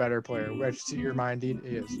 3rd or better player, which to your mind he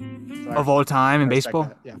is. So Of all time in I respect baseball?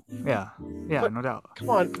 that. Yeah. Yeah. Yeah, But- no doubt. Come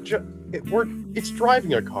on, it's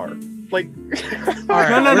driving a car. Like, All right,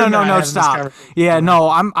 No, we're not no, having this stop. conversation. Yeah, no,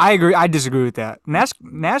 I agree. I disagree with that.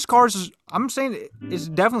 NASCAR's is, I'm saying it's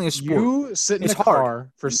definitely a sport. You sit in It's a hard. car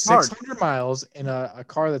for It's hard. 600 miles in a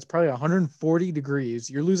car that's probably 140 degrees.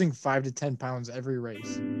 You're losing 5 to 10 pounds every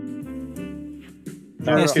race.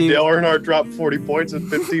 Yeah, can Steve. Dale Earnhardt drop 40 points and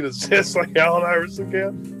 15 assists like Allen Iverson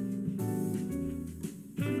can?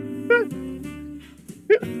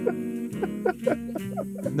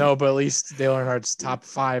 No, but at least Dale Earnhardt's top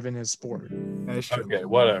 5 in his sport. That's true. Okay,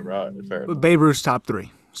 whatever. All right, fair enough. But Babe Ruth's top 3.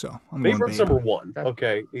 So I'm Babe going Ruth's Babe. number 1. Okay.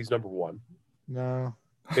 Okay, he's number 1. No.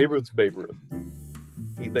 Babe Ruth's Babe Ruth.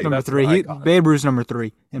 That's Number an 3. icon. Babe Ruth's number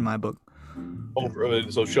 3 in my book.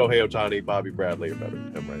 So Shohei Ohtani, Bobby Bradley are better.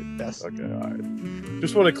 Am right? Yes. Okay, all right.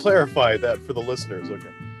 Just want to clarify that for the listeners. Okay.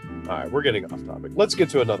 All right, we're getting off topic. Let's get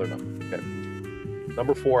to another number. Okay.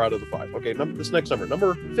 Number 4 out of the 5. Okay, this next number,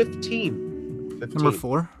 number 15. 15. Number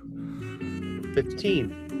 4.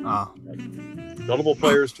 15. Oh. Notable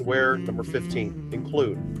players to wear number 15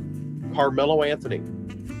 include Carmelo Anthony,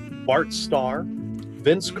 Bart Starr,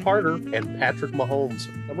 Vince Carter, and Patrick Mahomes.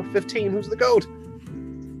 Number 15, who's the GOAT?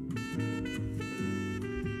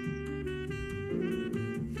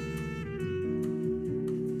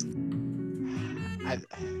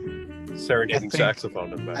 Serenading think-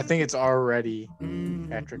 saxophone in the I back. think it's already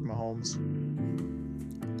Patrick Mahomes.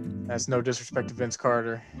 That's no disrespect to Vince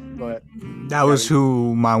Carter, but That was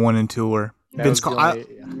who my 1 and 2 were. that Vince was the Carter.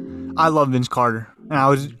 only- I love Vince Carter, and I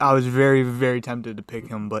was very, very tempted to pick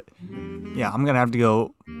him, but yeah, I'm gonna have to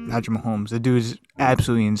go Patrick Mahomes. The dude is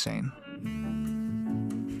absolutely insane.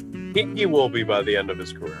 He will be by the end of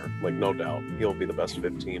his career, like no doubt. He'll be the best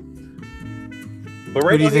 15. But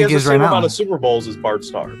right Who do you now, he think has is the right same now? amount of Super Bowls as Bart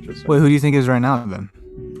Starr. Just Wait, who do you think is right now then?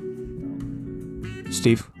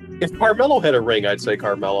 Steve. if Carmelo had a ring, I'd say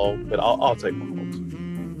Carmelo, but I'll take Mahomes.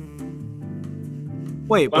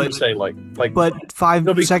 Wait, I'm but just saying, like but he'll be 5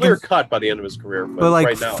 clear seconds. cut by the end of his career. But, But like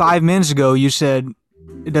right now, 5 minutes ago, you said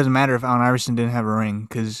it doesn't matter if Allen Iverson didn't have a ring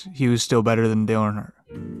because he was still better than Dale Earnhardt.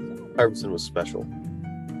 Iverson was special.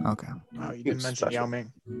 Okay. Oh, you He didn't was mention Yao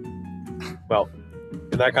special. Ming. Well,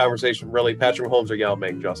 in that conversation, really, Patrick Mahomes or Yao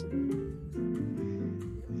Ming, Justin?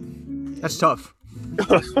 That's tough.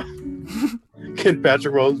 Can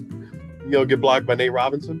Patrick Mahomes, get blocked by Nate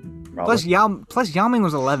Robinson? Plus Yao Ming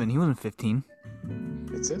was 11. He wasn't 15.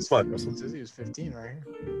 It says What? it says he was 15 right here.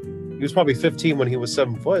 He was probably 15 when he was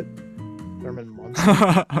 7 foot. Thurman Munson.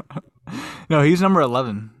 No, he's number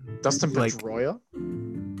 11. Dustin Like- Pedroia.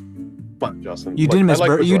 Come on, Justin. You Look, did I miss like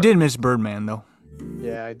you Pedroia. did miss Birdman though.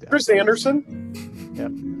 Yeah, I did. Chris Anderson?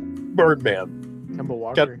 Yep. Birdman. Kemba Got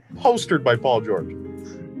Walker. postered by Paul George.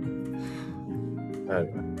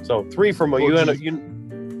 Anyway, so 3 from you and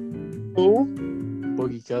who?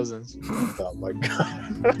 Boogie Cousins. Oh my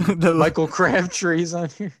god! The- Michael Crabtree's on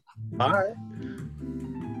here. All right,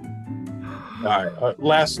 all right.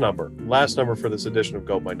 Last number for this edition of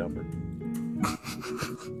Go by Number.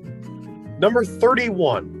 Number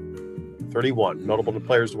 31. 31. Notable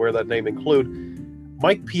players to wear that name include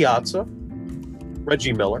Mike Piazza,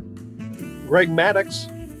 Reggie Miller, Greg Maddox,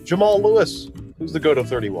 Jamal Lewis. Who's the GOAT of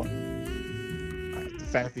 31? The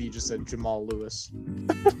fact that you just said Jamal Lewis.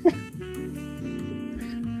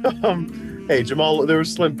 Hey, Jamal, there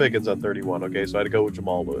was slim pickings on 31, okay? So I had to go with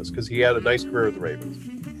Jamal Lewis because he had a nice career with the Ravens.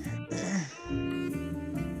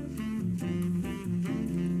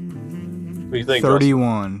 What do you think,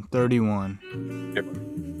 31.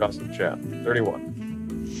 Justin? Chat. 31.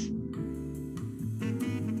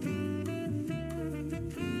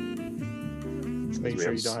 Just make We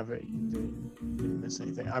sure have you don't have it. You didn't miss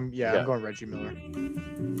anything. I'm Yeah. going Reggie Miller.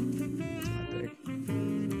 That's my pick.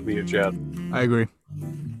 Me and Chad. I agree.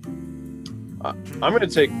 I'm going to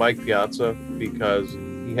take Mike Piazza because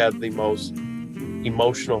he had the most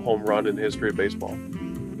emotional home run in the history of baseball.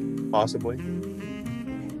 Possibly.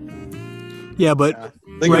 Yeah, but Yeah.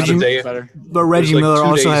 Think of the Reggie- day. Better. but Reggie It was like Miller 2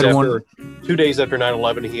 also days had after, one. 2 days after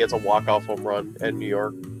 9/11, he has a walk-off home run in New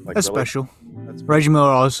York. Like, That's really? special. That's Reggie Miller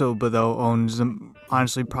also, but though owns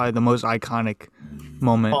honestly probably the most iconic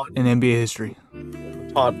moment in NBA history.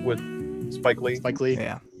 taught with Spike Lee. Spike Lee.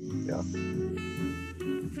 Yeah.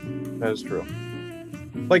 That is true.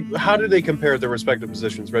 Like, how do they compare their respective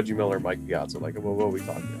positions, Reggie Miller and Mike Piazza? Like, what are we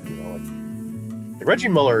talking about? Like Reggie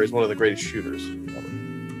Miller is one of the greatest shooters ever.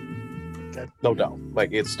 Okay. No doubt.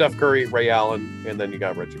 Like, it's Steph Curry, Ray Allen, and then you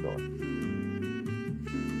got Reggie Miller. And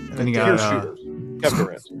Then you Pure got shooters. Kevin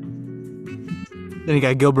Durant. then you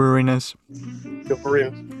got Gilbert Arenas. Gilbert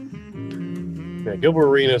Arenas. Man, Gilbert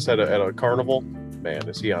Arenas at a carnival. Man,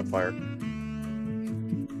 is he on fire.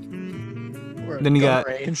 we're at Then you gun got-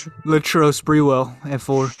 range. Latrell Sprewell at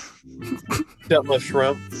 4. Detlef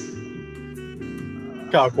Shrimp.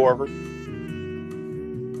 Kyle Korver.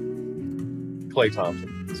 Klay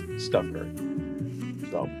Thompson. Steph Curry.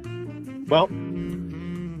 So, well,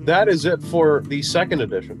 that is it for the second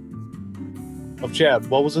edition of Chad.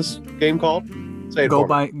 What was this game called? Say it Go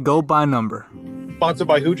for me. by number. Sponsored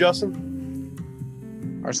by who,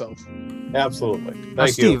 Justin? Ourselves. Absolutely. Now,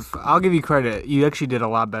 Thank you. Steve, I'll give you credit. You actually did a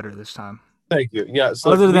lot better this time. Thank you. Yeah.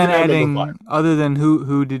 So Other we than can have adding, number 5. other than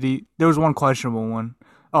who did he? There was one questionable one.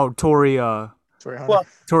 Oh, Torrey Torrey Hunter. Well,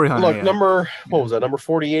 Hunter. look, Yeah. what was that? Number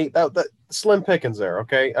 48. That slim pickings there.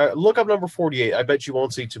 Okay. Look up number 48. I bet you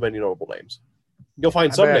won't see too many notable names. You'll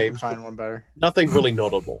find I some bet I can names, find one better. nothing really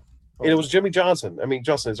notable. And it was Jimmy Johnson. I mean,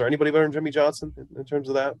 Justin, is there anybody better than Jimmy Johnson in terms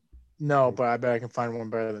of that? No, but I bet I can find one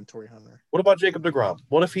better than Torrey Hunter. What about Jacob deGrom?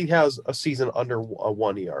 What if he has a season under a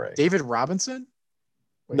 1 ERA? David Robinson?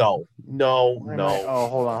 Wait, No. where am I- No. Oh,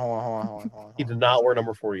 hold on. He did not wear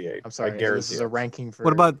number 48. I'm sorry. I This guarantee is a it. ranking for.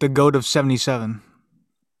 What about the GOAT of 77?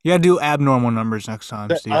 You gotta do abnormal numbers next time,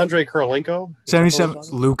 Steve. Andre Karolinko? 77,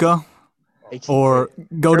 Luca, AK, or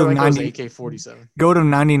GOAT of 90, AK-47. GOAT of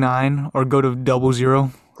 99, or GOAT of 00,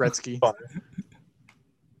 Gretzky.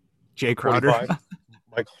 Jay Crowder. 45.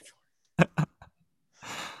 Michael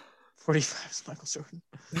 45 is Michael Jordan.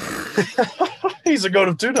 Jordan. He's a goat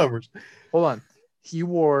of 2 numbers. Hold on. He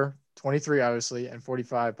wore 23, obviously, and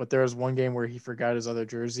 45, but there was one game where he forgot his other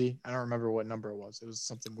jersey. I don't remember what number it was. It was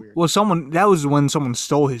something weird. Well, that was when someone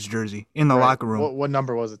stole his jersey in the Right. locker room. What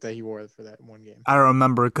number was it that he wore for that one game? I don't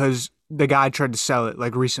remember because the guy tried to sell it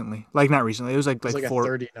like recently. Like not recently. It was It was like a 4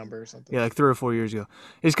 30 number or something. Yeah, like 3 or 4 years ago.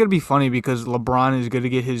 It's gonna be funny because LeBron is gonna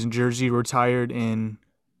get his jersey retired in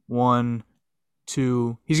 1,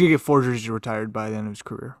 2. He's gonna get 4 jerseys retired by the end of his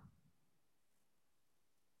career.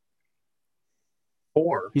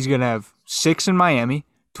 4. He's gonna have 6 in Miami,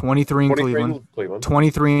 23 in 23 Cleveland, in Cleveland.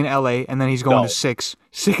 23 in LA, and then he's going No. to 6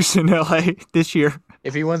 in LA this year.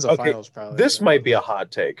 If he wins the Okay, finals, probably. This might be a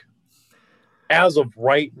hot take. As of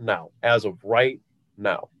right now, I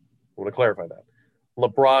want to clarify that.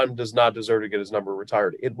 LeBron does not deserve to get his number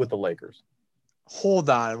retired with the Lakers. Hold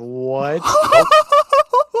on. What?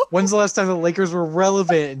 When's the last time the Lakers were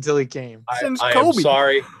relevant until he came? Since I am Kobe.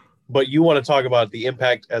 sorry, but you want to talk about the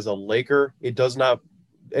impact as a Laker. It does not,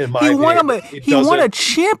 in my He won opinion, a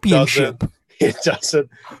championship. It doesn't.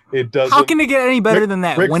 How can it get any better than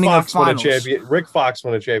that? Rick winning Fox a finals. Rick Fox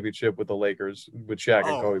won a championship with the Lakers with Shaq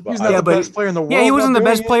and Kobe. He's But not Yeah, the but- best player in the world. Yeah, he wasn't the not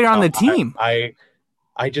best doing player on the No, team. I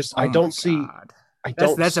Oh don't my see. God. I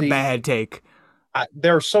don't. That's see, a bad take.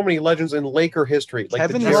 there are so many legends in Laker history, it. like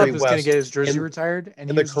Kevin the Love Jerry is going to West, get his jersey and- retired, and and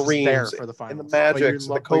he the was just there Kareems, for the finals. and the Magics,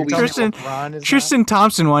 and the But you're telling me Tristan- LeBron is Tristan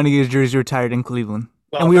Thompson wanted to get his jersey retired in Cleveland,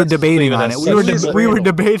 Well, and we were that's debating leaving on that it. We were subject. we were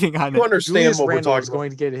debating on You it. understand Julius what we're Randle talking is about? going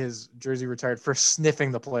to get his jersey retired for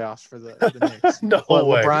sniffing the playoffs for the Knicks. No But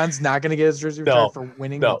way. LeBron's not going to get his jersey No, retired for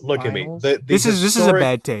winning No, the look at me. finals? This is a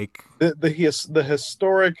bad take. The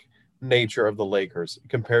historic nature of the Lakers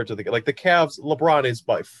compared to the Cavs. LeBron is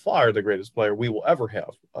by far the greatest player we will ever have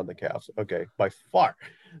on the Cavs. Okay, by far.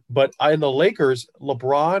 But in the Lakers,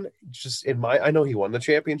 LeBron just I know he won the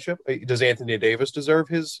championship. Does Anthony Davis deserve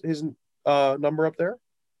his number up there?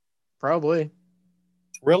 Probably.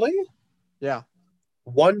 Really? Yeah.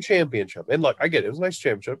 One championship. And look, I get it. It was a nice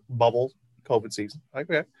championship. Bubble, COVID season.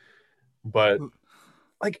 Okay. But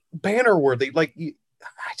like banner worthy,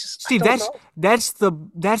 Steve, I don't know.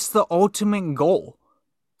 that's the ultimate goal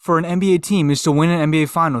for an NBA team is to win an NBA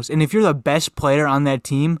Finals. And if you're the best player on that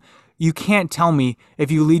team, you can't tell me if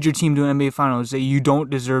you lead your team to an NBA Finals that you don't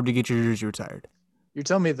deserve to get your jersey retired. You're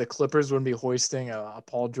telling me the Clippers wouldn't be hoisting a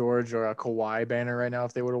Paul George or a Kawhi banner right now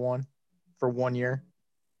if they would have won for 1 year?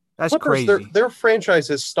 That's Clippers, crazy. Their franchise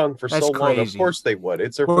has stung for That's so long. Of crazy. course they would.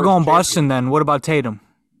 It's their We're first going championship. Boston then. What about Tatum?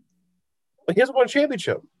 He hasn't won a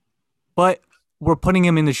championship. But we're putting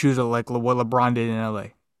him in the shoes of like what LeBron did in LA.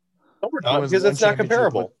 No, we're He not, wins because one it's not championship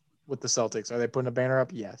comparable. With the Celtics, are they putting a banner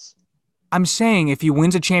up? Yes. I'm saying if he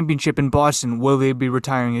wins a championship in Boston, will they be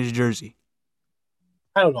retiring his jersey?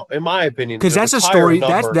 I don't know. In my opinion, Because to that's a retire story.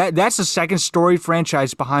 number- That's a second story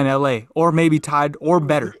franchise behind LA, or maybe tied or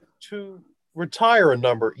better. To retire a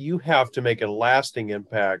number, you have to make a lasting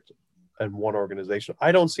impact in one organization.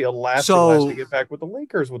 I don't see a lasting impact with the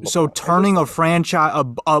Lakers. With So LeBron. turning a franchise,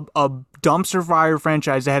 a dumpster fire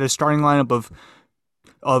franchise that had a starting lineup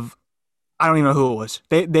of I don't even know who it was.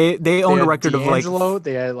 They owned a record of D'Angelo, like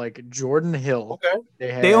they had like Jordan Hill.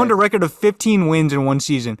 Okay. they owned a record of 15 wins in one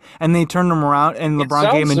season, and they turned them around. And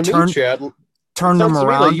LeBron came and turned them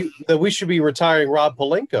around. That we should be ritiring Rob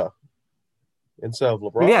Pelinka instead of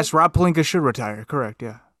LeBron. Yes, Rob Pelinka should retire. Correct.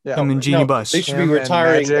 Yeah. Yeah. Him and Genie No, Bus. They should be Him and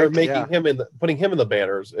retiring or Magic, making yeah. putting him in the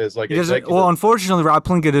banners as like He doesn't. executive. Well, unfortunately, Rob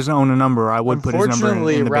Pelinka doesn't own a number. I would put his number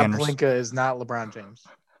Unfortunately, in the Rob banners. Pelinka is not LeBron James.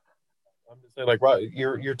 I'm just saying, like, Rob,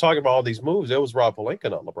 you're talking about all these moves. It was Rob Pelinka,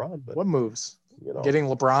 not LeBron. But What moves? you know, Getting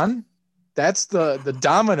LeBron? That's the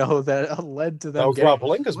domino that led to them. that was getting Rob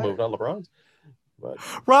Pelinka's LeBron. move, not LeBron's. But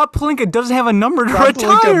Rob Pelinka doesn't have a number to Rob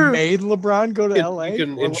retire. Pelinka made LeBron go to you LA.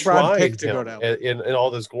 can or LeBron enshrine picked to go him to LA. in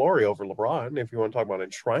all this glory over LeBron. If you want to talk about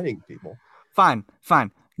enshrining people, Fine.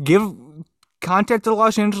 Give contact the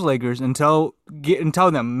Los Angeles Lakers and tell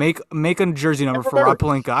them make a jersey number for remember, Rob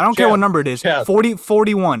Pelinka. I don't care what number it is, Chad.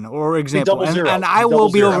 41 or example, double zero. and I Double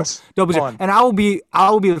will be zero. over double zero, Hold on. and I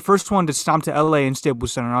will be the first one to stomp to LA and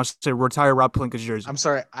Staples Center, and I'll say retire Rob Pelinka's jersey. I'm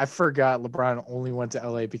sorry, I forgot LeBron only went to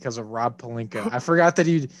LA because of Rob Pelinka. I forgot that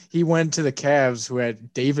he went to the Cavs, who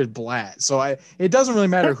had David Blatt. So it doesn't really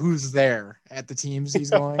matter who's there at the teams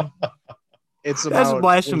he's going. It's about That's what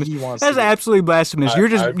blasphemous. he wants That's to do. absolutely blasphemous. I-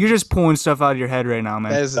 You're I- just pulling stuff out of your head right now,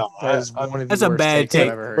 man. That is No, one of the That's a worst bad takes I've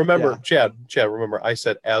take. ever heard. Remember, Yeah. Chad, remember, I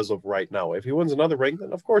said as of right now. If he wins another ring,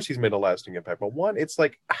 then of course he's made a lasting impact. But one, it's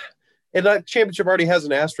like, and that championship already has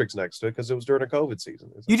an asterisk next to it because it was during a COVID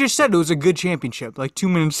season. You just said it was a good championship like 2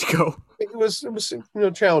 minutes ago. It was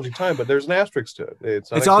challenging time, but there's an asterisk to it.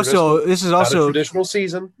 It's, not It's a also this is not a also traditional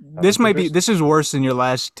season. Not this a might be traditional- this is worse than your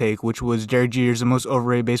last take, which was Derek Jeter's the most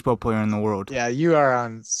overrated baseball player in the world. Yeah, you are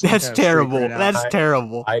on. some That's kind of streak terrible. right now. That's I-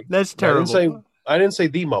 terrible. I- That's terrible. I didn't say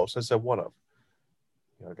the most. I said one of.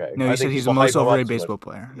 Okay. No, I you said think he's the people most hype him up overrated too much. baseball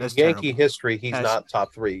player. That's Yankee terrible. history, he's That's- not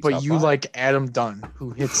top 3. he's But top you 5. like Adam Dunn,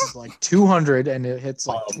 who hits like 200 and it hits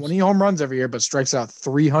like Bombs. 20 home runs every year, but strikes out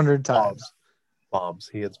 300 times. bombs.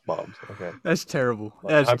 He hits bombs. Okay. That's terrible.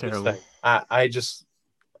 That's I'm just terrible. saying, I just,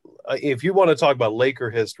 if you want to talk about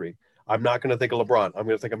Laker history, I'm not going to think of LeBron. I'm going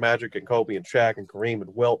to think of Magic and Kobe and Shaq and Kareem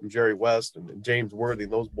and Wilt and Jerry West and James Worthy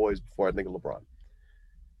and those boys before I think of LeBron.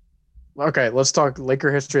 Okay, let's talk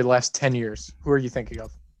Laker history the last 10 years. Who are you thinking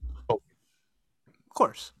of? Of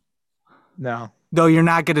course. No. Though you're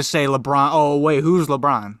not going to say LeBron. Oh, wait, who's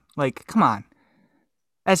LeBron? Like, come on.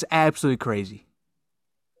 That's absolutely crazy.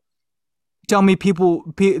 Tell me that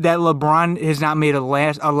LeBron has not made a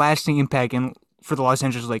lasting impact for the Los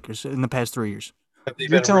Angeles Lakers in the past 3 years. Have they You're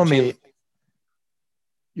been a telling me routine-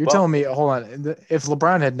 You're Well- telling me, hold on, if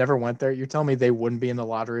LeBron had never went there, you're telling me they wouldn't be in the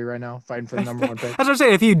lottery right now fighting for the number one pick? That's what I'm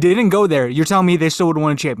saying. If he didn't go there, you're telling me they still would have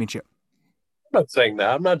won a championship. I'm not saying that.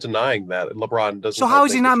 I'm not denying that LeBron doesn't. So help how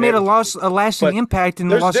has he make the not made championship. a lasting But impact in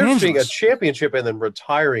the Los There's being a Angeles? championship and then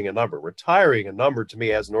retiring a number. Retiring a number to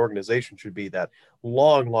me as an organization should be that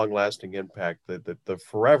long lasting impact, the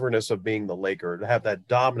foreverness of being the Laker, to have that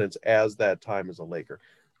dominance as that time as a Laker.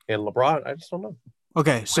 And LeBron, I just don't know.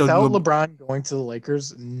 Okay, so Without LeBron going to the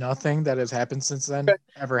Lakers, nothing that has happened since then Okay.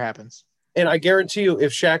 ever happens. And I guarantee you,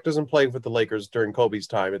 if Shaq doesn't play with the Lakers during Kobe's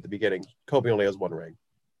time at the beginning, Kobe only has one ring.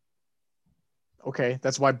 Okay,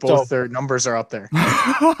 that's why both So- their numbers are up there.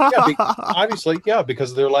 Obviously, yeah,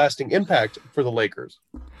 because of their lasting impact for the Lakers.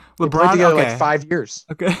 They played LeBron, together okay. like 5 years.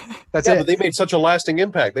 Okay. That's Yeah, it. but they made such a lasting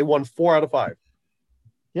impact. They won 4 out of 5.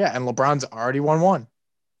 Yeah, and LeBron's already won one.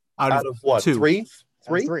 Out of what? two. Three? Out of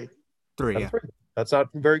Three? three. Three, Out yeah. of 3. That's not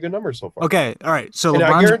very good numbers so far. Okay, all right. So And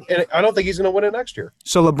LeBron's and I don't think he's going to win it next year.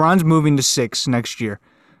 LeBron's moving to 6 next year,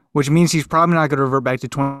 which means he's probably not going to revert back to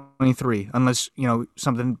 23 unless,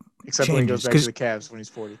 something Except when he goes changes, back to the Cavs when he's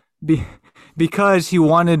 40. because he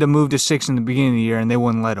wanted to move to 6 in the beginning of the year and they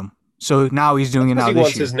wouldn't let him. So now he's doing it Because now he this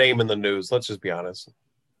wants year. his name in the news. Let's just be honest.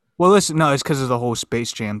 Well, listen, no, it's because of the whole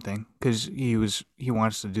Space Jam thing. Because he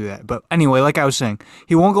wants to do that. But anyway, like I was saying,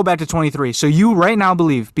 he won't go back to 23. So you right now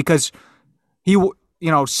believe because he,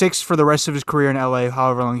 6 for the rest of his career in LA,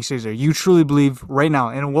 however long he stays there. You truly believe right now,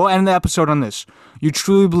 and we'll end the episode on this. You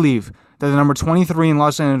truly believe that the number 23 in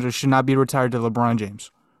Los Angeles should not be retired to LeBron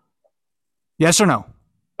James. Yes or no?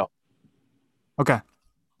 No. Okay.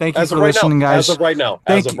 Thank you As for of right listening, now. guys. As of right now.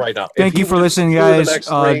 Thank As of you. right now. If Thank he you for wins listening, 2 of the guys. next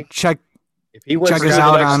 3, Check if he wins check 2 us of the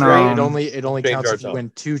out next on, 3, It only James counts if you Archon.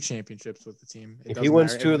 win 2 championships with the team. It If he doesn't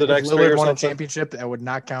wins matter. 2 of the If next 3 Lillard or won a something, championship, that would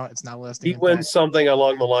not count. It's not lasting. he wins something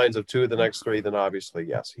along the lines of 2 of the next 3, then obviously,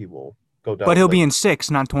 yes, he will go down. but he'll the be list. in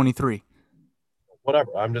 6, not 23.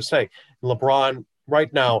 Whatever. I'm just saying, LeBron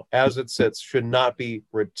right now, as it sits, should not be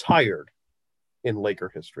retired in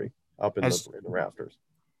Laker history up in As- the rafters.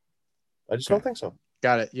 I just Okay. don't think so.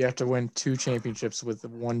 Got it. You have to win 2 championships with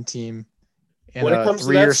one team in When it a comes to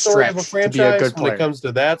 3-year that story stretch of a to be a franchise, good when player. it comes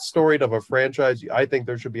to that story of a franchise, I think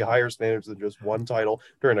there should be higher standards than just one title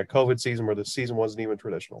during a COVID season where the season wasn't even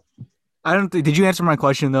traditional. I don't think. Did you answer my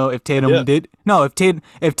question though? If Tatum Yeah. did, no. If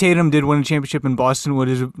Tatum did win a championship in Boston, would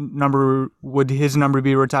his number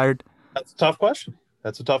be retired? That's a tough question.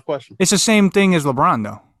 It's It's the same thing as LeBron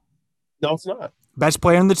though. No, it's not. Best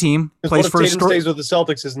player in the team, 'Cause plays what for if a Tatum story. stays with the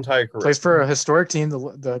Celtics his entire career? Plays for a historic team. The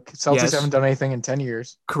Celtics Yes. haven't done anything in 10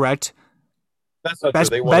 years. Correct. That's not Best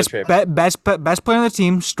true. They won a championship. best player on the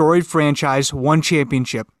team, storied franchise, won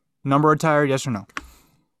championship. Number retired? Yes or no?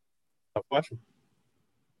 Tough question.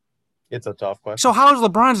 It's a tough question. So how is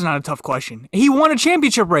LeBron's not a tough question? He won a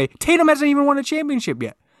championship, Ray. Tatum hasn't even won a championship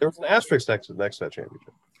yet. There's an asterisk next to that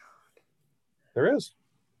championship. There is.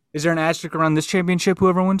 Is there an asterisk around this championship?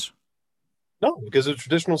 Whoever wins? No, because it's a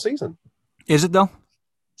traditional season. Is it though?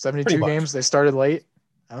 72 Pretty much. games. They started late.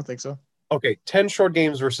 I don't think so. Okay, 10 short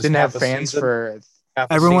games versus Didn't half have a fans season, for half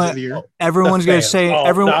a Everyone- season. the year. Oh, Everyone's the gonna fans. say Oh,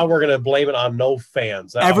 everyone. now we're gonna blame it on no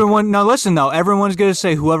fans. Everyone, now listen though. Everyone's gonna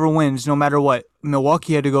say whoever wins, no matter what.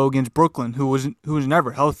 Milwaukee had to go against Brooklyn, who was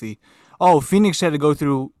never healthy. Oh, Phoenix had to go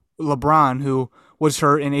through LeBron, who was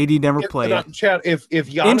hurt, and AD never played. Chad, if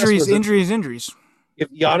Giannis Injuries. if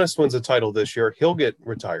Giannis wins a title this year, he'll get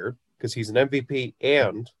retired because he's an MVP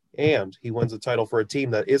and he wins a title for a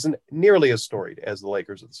team that isn't nearly as storied as the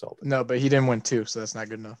Lakers or the Celtics. No, but he didn't win 2, so that's not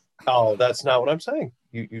good enough. Oh, that's not what I'm saying.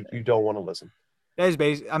 You don't want to listen. That is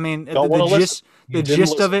basic. I mean, Don't the wanna listen. gist, You the didn't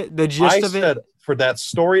gist listen. of it, the gist I of said it. for that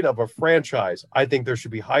storied of a franchise, I think there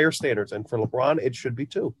should be higher standards, and for LeBron, it should be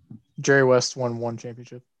 2. Jerry West won 1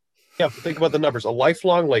 championship. Yeah, but think about the numbers. A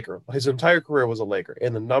lifelong Laker. His entire career was a Laker,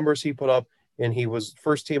 and the numbers he put up, and he was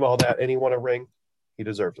first team all that, and he won a ring. He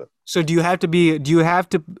deserves it. So do you have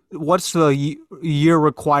to? What's the year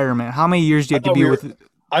requirement? How many years do you have to be with?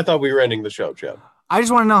 I thought we were ending the show, Chad. I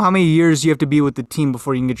just want to know how many years you have to be with the team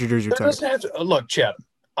before you can get your jersey There retired. doesn't have to, look, Chad.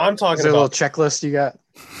 I'm Is talking there a little about checklist you got?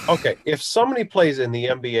 okay. If somebody plays in the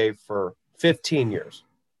NBA for 15 years,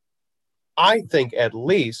 I think at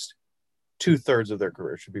least 2/3 of their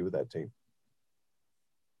career should be with that team.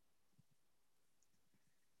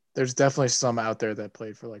 There's definitely some out there that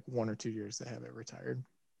played for like 1 or 2 years that haven't retired.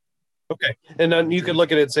 Okay, and then you could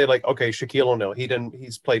look at it and say like, okay, Shaquille O'Neal,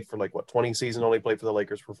 he's played for like what 20 seasons, only played for the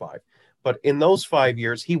Lakers for 5, but in those 5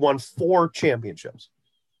 years, he won 4 championships.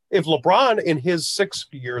 If LeBron in his 6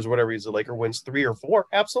 years, whatever he's a Laker, wins 3 or 4,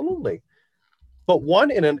 absolutely. But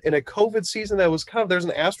one in a COVID season that was kind of there's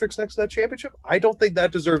an asterisk next to that championship. I don't think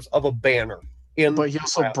that deserves of a banner. But he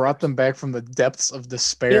also brought them back from the depths of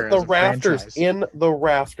despair. in the as a rafters. franchise. In the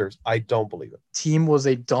rafters, I don't believe it. Team was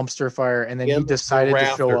a dumpster fire, and then In he the decided to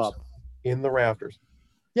show rafters. up. In the rafters.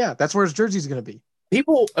 Yeah, that's where his jersey's going to be.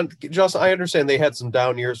 People, Justin, I understand they had some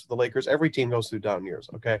down years for the Lakers. Every team goes through down years,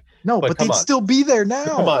 okay? No, But but come they'd on. still be there now.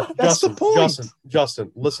 Come on, That's Justin, the point.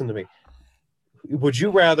 Justin, listen to me. Would you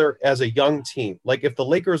rather, as a young team, like if the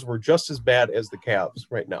Lakers were just as bad as the Cavs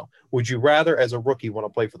right now, would you rather, as a rookie, want to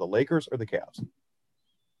play for the Lakers or the Cavs?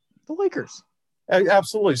 The Lakers.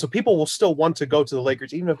 Absolutely. So people will still want to go to the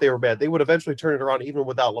Lakers, even if they were bad. They would eventually turn it around, even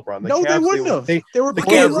without LeBron. The No, they Cavs, wouldn't have. They were the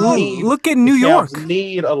playing Cavs wrong. need- Look at New the York. Cavs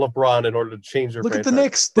need a LeBron in order to change their Look at the franchise.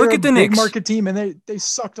 Knicks. They're Look at the a big Knicks. market team, and they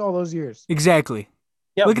sucked all those years. Exactly.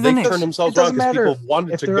 Yeah, Look but at the they Knicks. turned themselves It doesn't around because matter people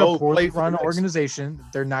wanted If to they're go a play poorly for the run Knicks. organization,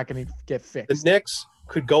 they're not going to get The fixed. Knicks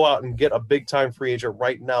could go out and get a big time free agent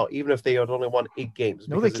right now, even if they had only won 8 games.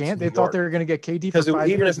 No, they because it's can't. New They thought York. they were going to get KD for Because 5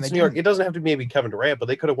 even years, if and it's they New York, didn't. it doesn't have to maybe Kevin Durant, but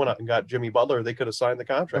they could have went out and got Jimmy Butler. They could have signed the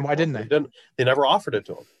contract. And why didn't they? They never offered it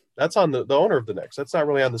to him. That's on the owner of the Knicks. That's not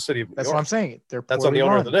really on the city of New That's York. what I'm saying. They're That's on the poorly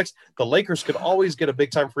owner run. of the Knicks. The Lakers could always get a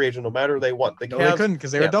big time free agent no matter who they want. The No, they Cavs, couldn't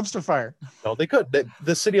because they were yeah. a dumpster fire. no, they could.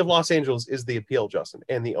 The city of Los Angeles is the appeal, Justin,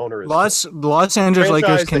 and the owner is Los Angeles Lakers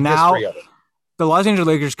franchise, can the now history of it. the Los Angeles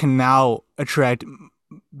Lakers can now attract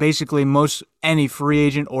basically most any free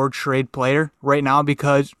agent or trade player right now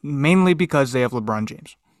mainly because they have LeBron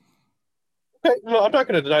James. Okay, no, I'm not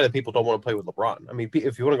going to deny that people don't want to play with LeBron. I mean,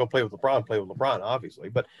 if you want to go play with LeBron, obviously.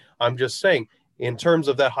 But I'm just saying, in terms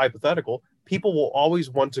of that hypothetical, people will always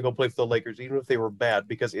want to go play for the Lakers, even if they were bad,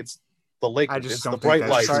 because it's the Lakers. I just it's don't the think bright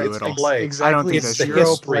that's lights. true It's at the all. play. Exactly. I don't think It's that's the true. Zero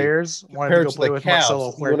history. players wanted to Compared go to play the with Cavs, Marcelo you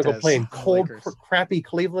want to go Huertas play in on the cold, Lakers. crappy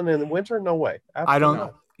Cleveland in the winter? No way. I Absolutely don't.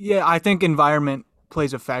 not. Yeah, I think environment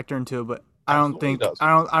plays a factor into it, but I don't Absolutely think does.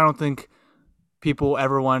 I don't think people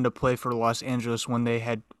ever wanted to play for Los Angeles when they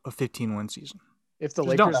had a 15-win season. If the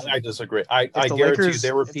Just don't. Lakers, I disagree. I if the guarantee you Lakers,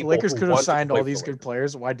 there were if the people Lakers who could have wanted to signed play all for these the good Lakers.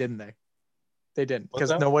 players, why didn't they? They didn't What's because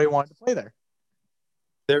that? nobody wanted to play there.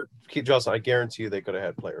 Justin, I guarantee you they could have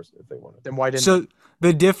had players if they wanted. Then why didn't? So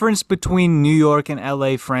the difference between New York and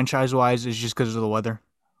LA franchise-wise is just because of the weather.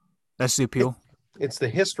 That's the appeal. It's the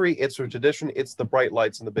history, it's the tradition, it's the bright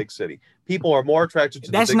lights in the big city. People are more attracted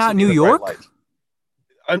to That's the big not city New than the bright York?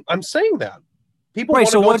 lights. I'm saying that. People Right, want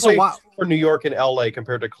so to go what's play why? for New York and LA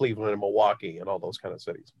compared to Cleveland and Milwaukee and all those kind of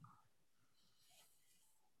cities.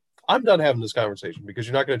 I'm done having this conversation because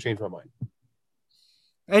you're not going to change my mind.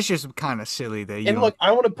 It's just kind of silly that you. And look,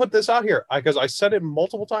 I want to put this out here because I said it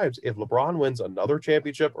multiple times. If LeBron wins another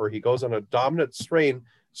championship or he goes on a dominant string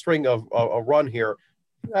of a run here,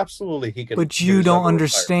 absolutely he can. but get you his don't number retired.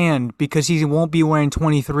 understand because he won't be wearing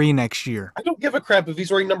 23 next year. I don't give a crap if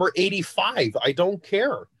he's wearing number 85. I don't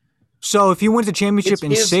care. So if he wins a championship It's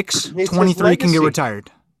in his- 6, it's his 23 can get legacy.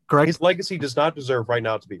 retired. Correct? His legacy does not deserve right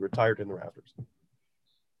now to be retired in the rafters.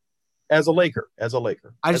 as a Laker. I just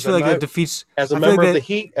As feel a like ni- that defeats. As a I feel member like of the that-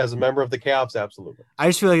 Heat, as a member of the Cavs, absolutely. I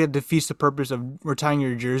just feel like it defeats the purpose of retiring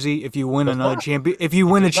your jersey if you win Does another not. champion. If you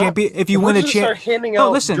win a Does not. champion, if you If win we're a just start champion. handing No,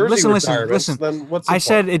 out listen, jersey listen. retirements, then what's the I point?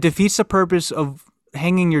 said it defeats the purpose of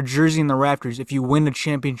hanging your jersey in the rafters if you win a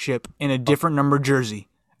championship in a different number jersey,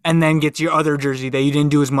 and then get your other jersey that you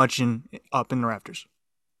didn't do as much in up in the rafters.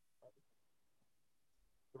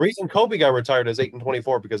 The reason Kobe got retired as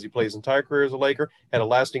 8-24 because he played his entire career as a Laker, had a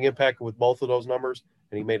lasting impact with both of those numbers,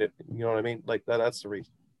 and he made it. You know what I mean? Like that's the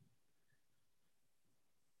reason.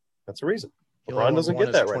 That's the reason. He only LeBron won doesn't one get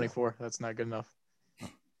as that right. 24. That's not good enough.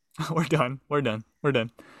 We're done.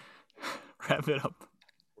 Wrap it up.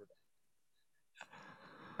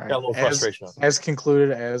 All Got a little frustration on it. As concluded,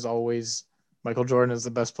 as always, Michael Jordan is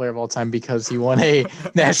the best player of all time because he won a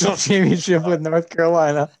national championship with North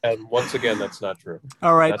Carolina. And once again, that's not true.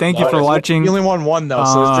 All right. That's Thank you not- for watching. He only won one though,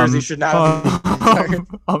 so his jersey should not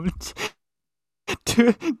be.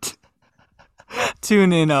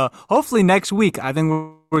 Tune in. Hopefully next week. I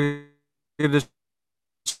think we're gonna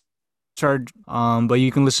start. But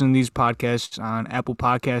you can listen to these podcasts on Apple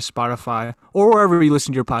Podcasts, Spotify, or wherever you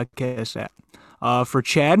listen to your podcasts at. For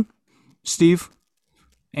Chad, Steve,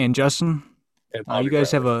 and Justin, And you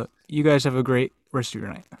guys have a great rest of your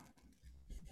night.